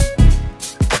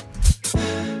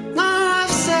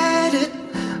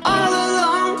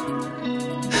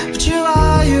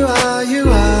 You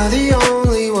are the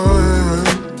only one.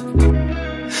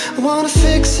 I wanna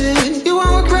fix it, you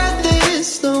won't regret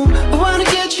this, no. I wanna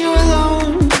get you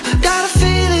alone. Got a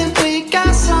feeling we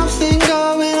got something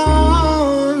going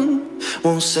on.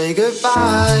 Won't say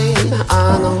goodbye.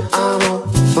 I know I'm all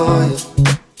for you.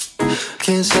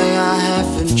 Can't say I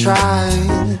haven't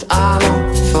tried. I'm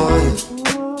all for you.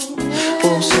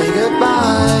 Won't say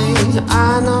goodbye.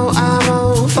 I know I'm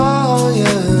all for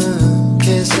you.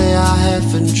 Can't say I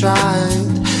haven't tried.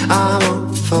 I'm all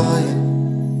for you.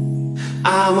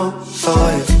 I'm all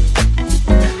for you.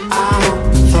 I'm all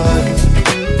for you.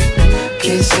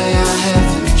 Can't say I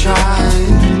haven't tried.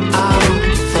 I'm all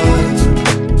for you.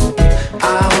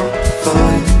 I'm all for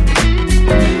you.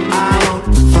 I'm all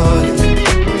for you.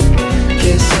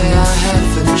 Can't say I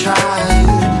haven't tried.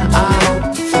 I'm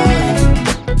all for you.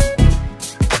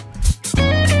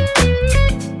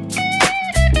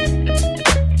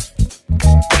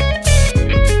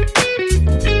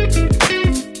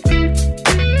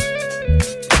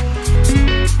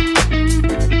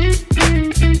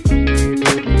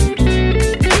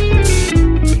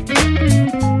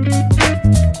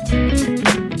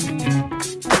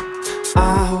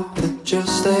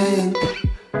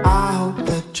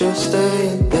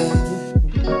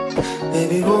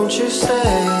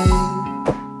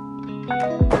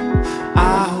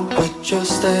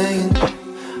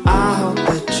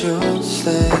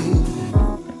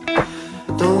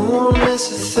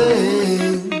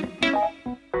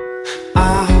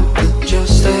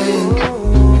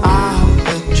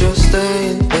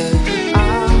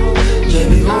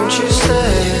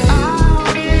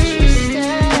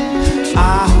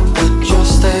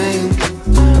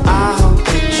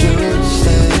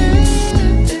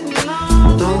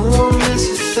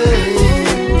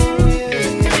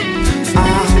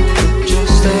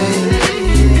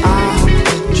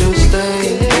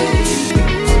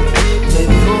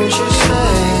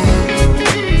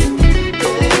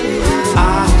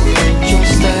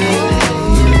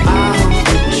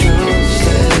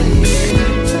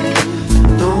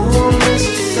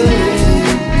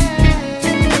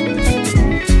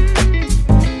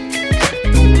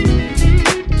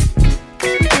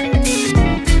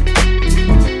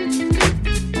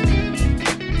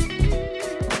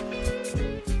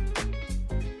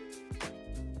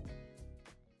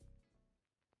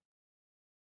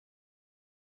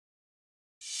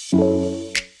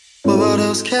 But what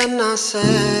else can I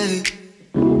say?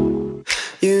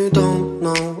 You don't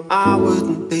know I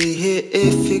wouldn't be here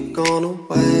if you'd gone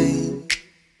away.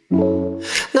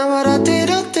 Now what I did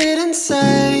or didn't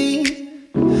say,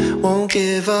 won't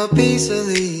give up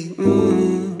easily.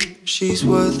 She's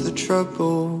worth the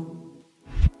trouble.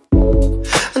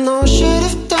 I know I should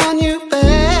have done you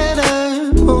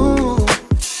better. Ooh.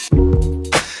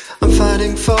 I'm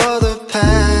fighting for the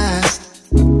past.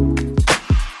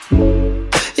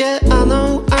 Yeah, I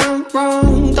know I'm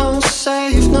wrong. Don't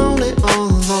say you've known it all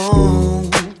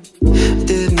along.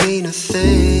 Didn't mean a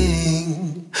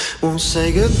thing. Won't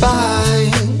say goodbye.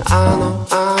 I know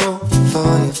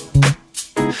for you.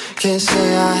 Can't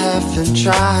say I haven't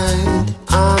tried.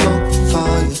 I'm all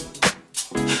for you.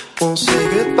 Won't say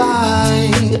goodbye.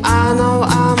 I know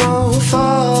I'm all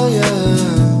for you.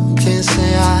 Can't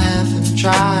say I haven't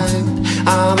tried.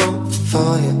 I'm all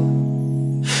for you.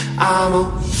 I'm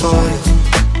all for you.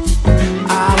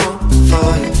 I'm all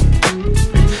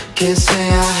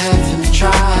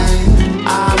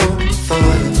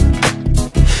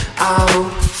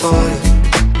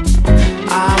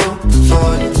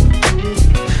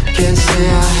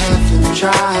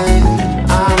goodbye.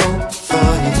 I'm all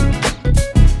for you.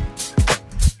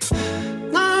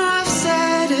 Now I've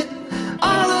said it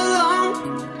all along,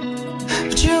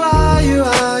 but you are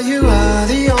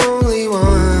the only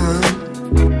one.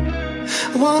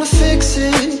 I wanna fix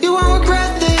it, you won't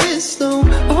regret this, no.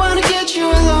 I wanna get you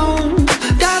alone.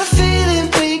 Got a feeling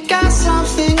we got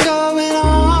something going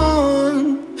on.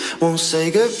 Won't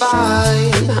say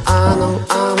goodbye, I know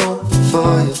I'm all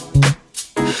for you.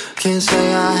 Can't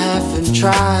say I haven't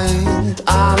tried,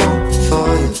 I'm all for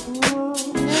you.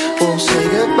 Won't say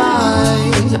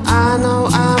goodbye, I know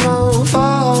I'm all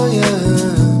for you.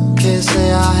 Can't say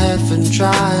I haven't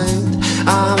tried,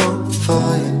 I'm all for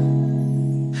you.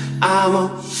 I'm all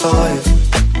for you.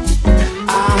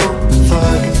 I'm all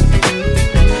for you.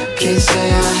 Can't say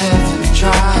I haven't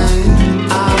tried,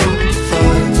 I'm all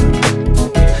for you.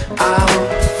 I'm all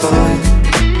for you.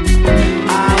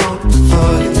 I'm all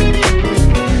for you.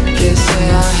 Can't say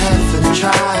I haven't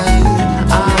tried,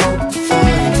 I'm all for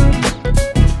you.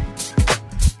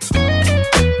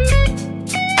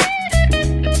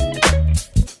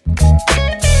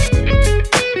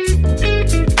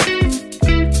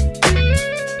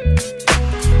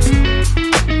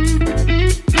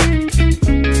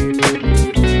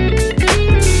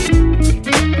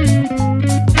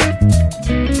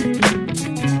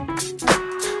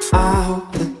 I hope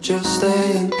that you're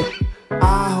staying.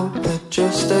 I hope that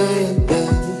you're staying,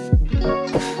 yeah.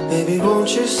 Baby, won't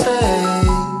you stay?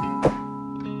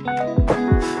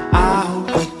 I hope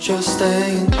that you're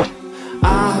staying. I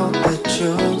hope that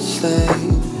you'll stay.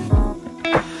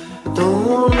 Don't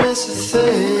wanna miss a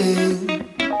thing.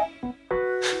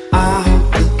 I hope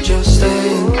that you're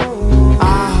staying.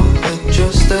 I hope that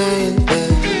you're staying,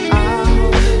 yeah.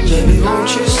 Baby, won't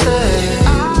you stay?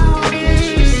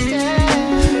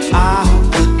 I hope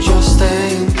that you're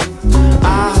staying. I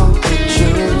hope that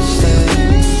you'll stay.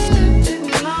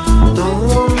 Don't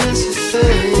wanna miss a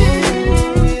thing.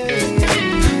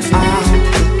 I hope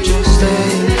that you're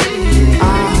staying. I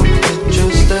hope that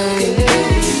you're staying.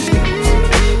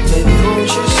 Baby, won't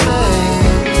you stay?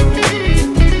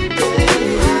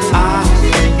 I hope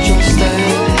that you're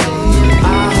staying.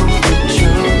 I hope that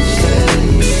you'll stay.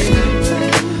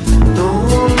 Don't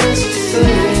wanna miss a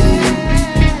thing.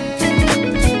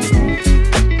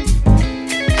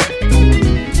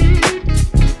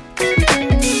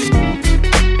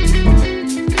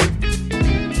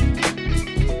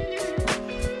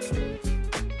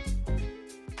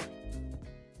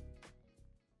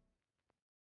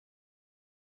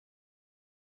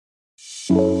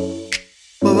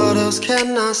 But what else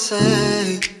can I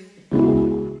say?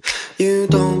 You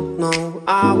don't know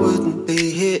I wouldn't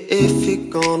be here if you'd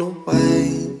gone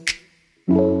away.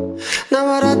 Now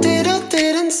what I did or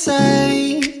didn't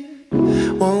say,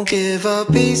 won't give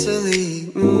up easily.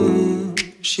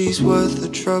 She's worth the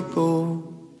trouble.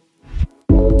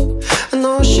 I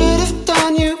know I should have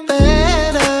done you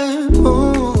better.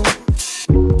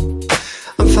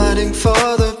 I'm fighting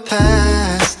for the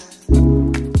past.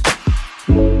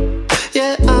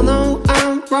 Yeah, I know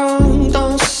I'm wrong.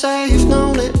 Don't say you've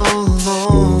known it all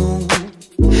along.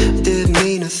 It didn't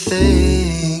mean a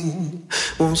thing.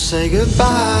 Won't say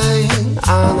goodbye.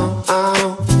 I know I'm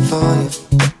all for you.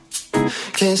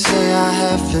 Can't say I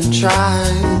haven't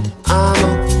tried, I'm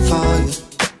all for you.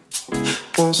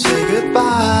 Won't say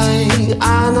goodbye,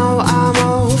 I know I'm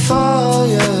all for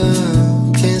you.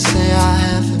 Can't say I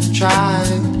haven't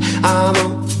tried, I'm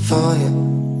all for you.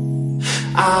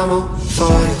 I'm all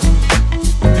for you.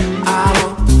 I'm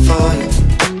all for you.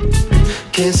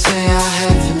 Can't say I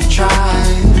haven't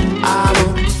tried, I'm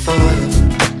all for you.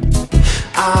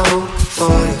 I'm all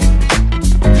for you.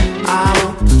 I'm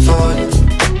all for you.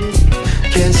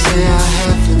 Can't say I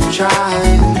haven't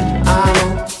tried, I'm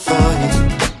all for you.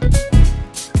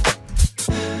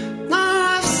 Now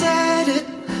I've said it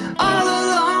all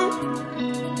along,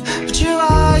 but you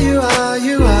are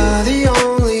the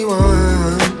only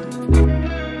one.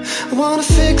 I wanna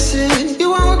fix it, you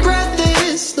won't regret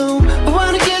this, no. I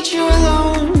wanna get you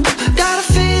alone. Got a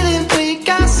feeling we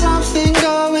got something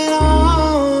going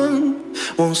on.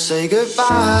 Won't say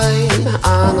goodbye,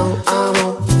 I know I'm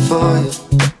all for you.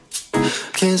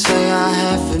 Can't say I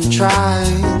haven't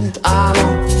tried, I'm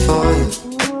all for you.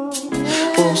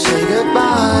 Won't say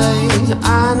goodbye,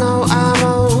 I know I'm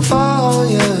all for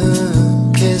you.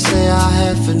 Can't say I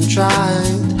haven't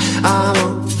tried, I'm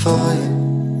all for you.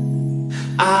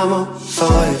 I'm all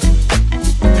for you.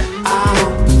 I'm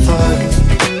all for you.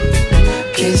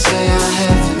 Can't say I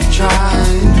haven't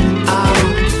tried, I'm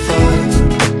all for you.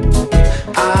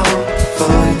 I'm all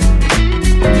for you.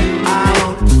 I'm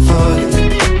all for you.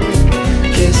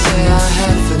 Can't say I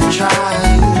haven't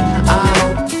tried, I'm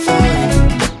all for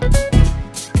you.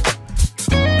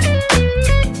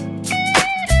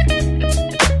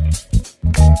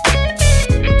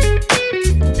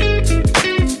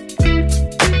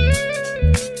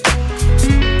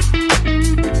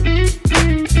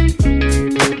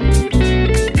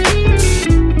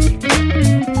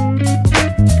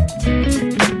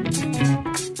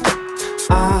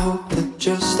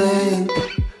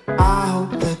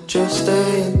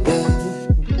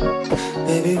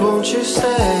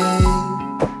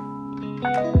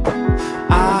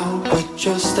 that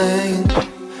you're staying.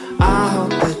 I hope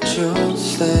that you'll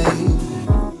stay.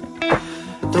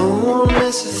 Don't wanna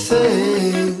miss a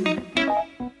thing.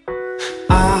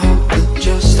 I hope that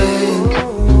you're staying.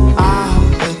 I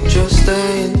hope that you're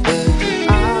staying, yeah.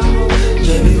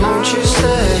 Baby, won't you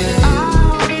stay?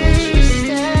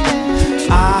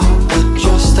 I hope that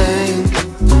you're staying.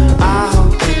 I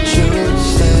hope that you'll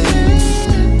stay.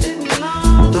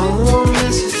 Don't wanna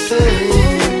miss a thing.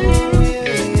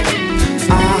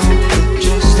 I hope that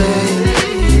you're staying.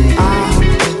 I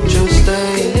hope that you're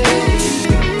staying.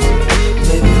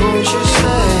 Baby, won't you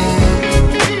stay?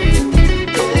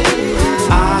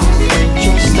 I hope that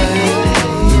you're staying.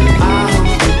 I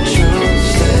hope that you'll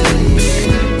stay.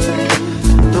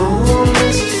 Don't wanna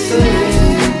miss a thing.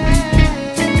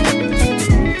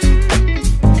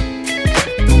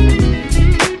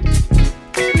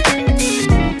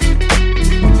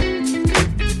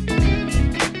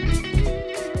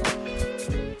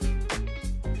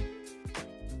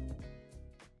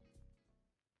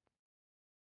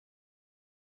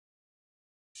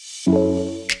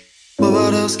 But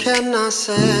what else can I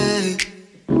say?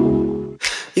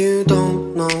 You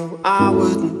don't know I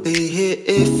wouldn't be here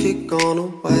if you'd gone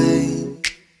away.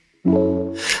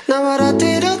 Now what I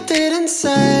did or didn't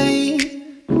say,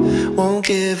 won't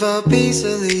give up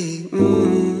easily.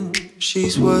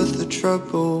 She's worth the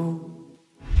trouble.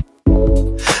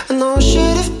 I know I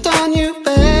should have done you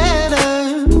better.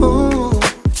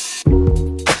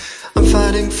 I'm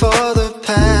fighting for the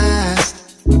past.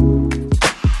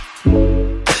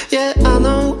 Yeah, I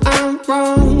know I'm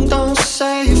wrong. Don't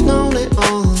say you've known it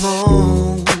all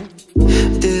along.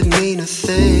 It didn't mean a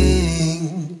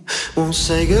thing. Won't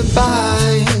say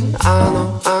goodbye. I know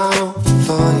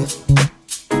for you.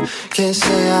 Can't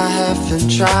say I haven't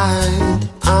tried.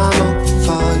 I know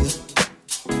for you.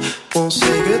 Won't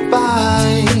say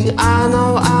goodbye. I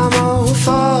know I'm all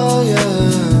for you.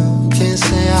 Can't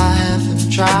say I haven't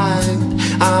tried.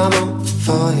 I'm all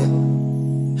for you.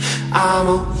 I'm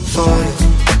all for you.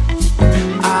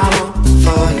 I'm all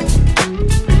for you.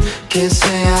 Can't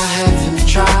say I haven't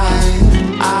tried.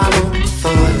 I'm all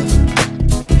for you.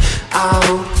 I'm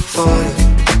all for you.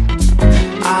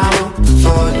 I'm all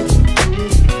for you.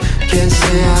 Can't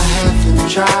say I haven't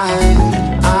tried.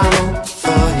 I'm all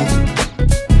for you.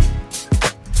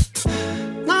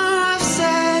 Now I've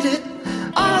said it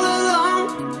all along,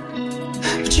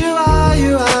 but you are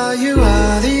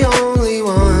the only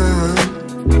one.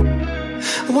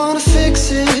 I wanna fix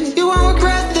it, you won't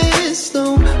regret this, no.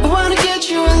 I wanna get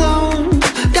you alone.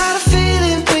 Got a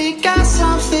feeling we got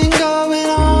something going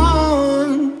on.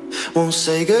 Won't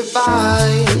say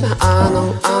goodbye. I know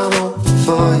I'm all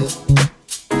for you.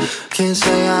 Can't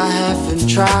say I haven't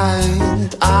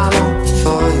tried. I'm all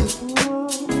for you.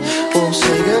 Won't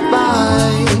say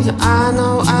goodbye. I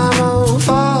know I'm all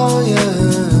for you.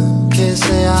 Can't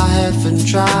say I haven't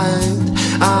tried.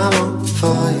 I'm all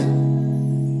for you.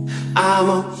 I'm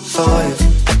all for you.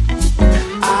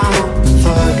 I'm all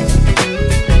for you.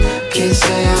 Can't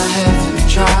say I haven't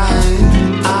tried.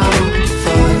 I'm all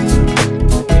for you.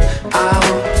 I'm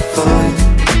all for you.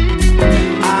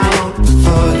 I'm all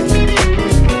for you.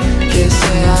 Can't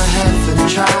say I haven't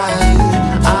tried.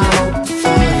 I'm all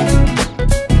for you.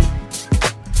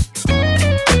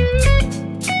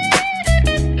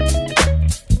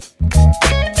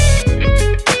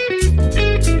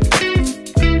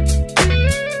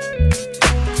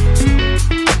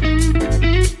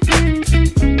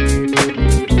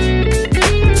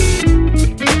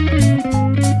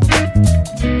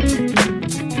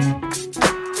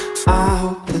 I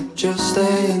hope that you're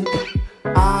staying.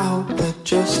 I hope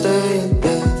that you're staying,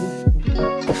 yeah.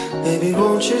 Baby,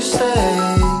 won't you stay?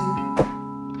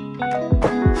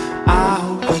 I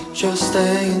hope that you're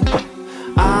staying.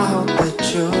 I hope that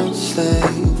you'll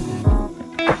stay.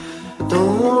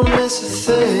 Don't wanna miss a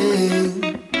thing.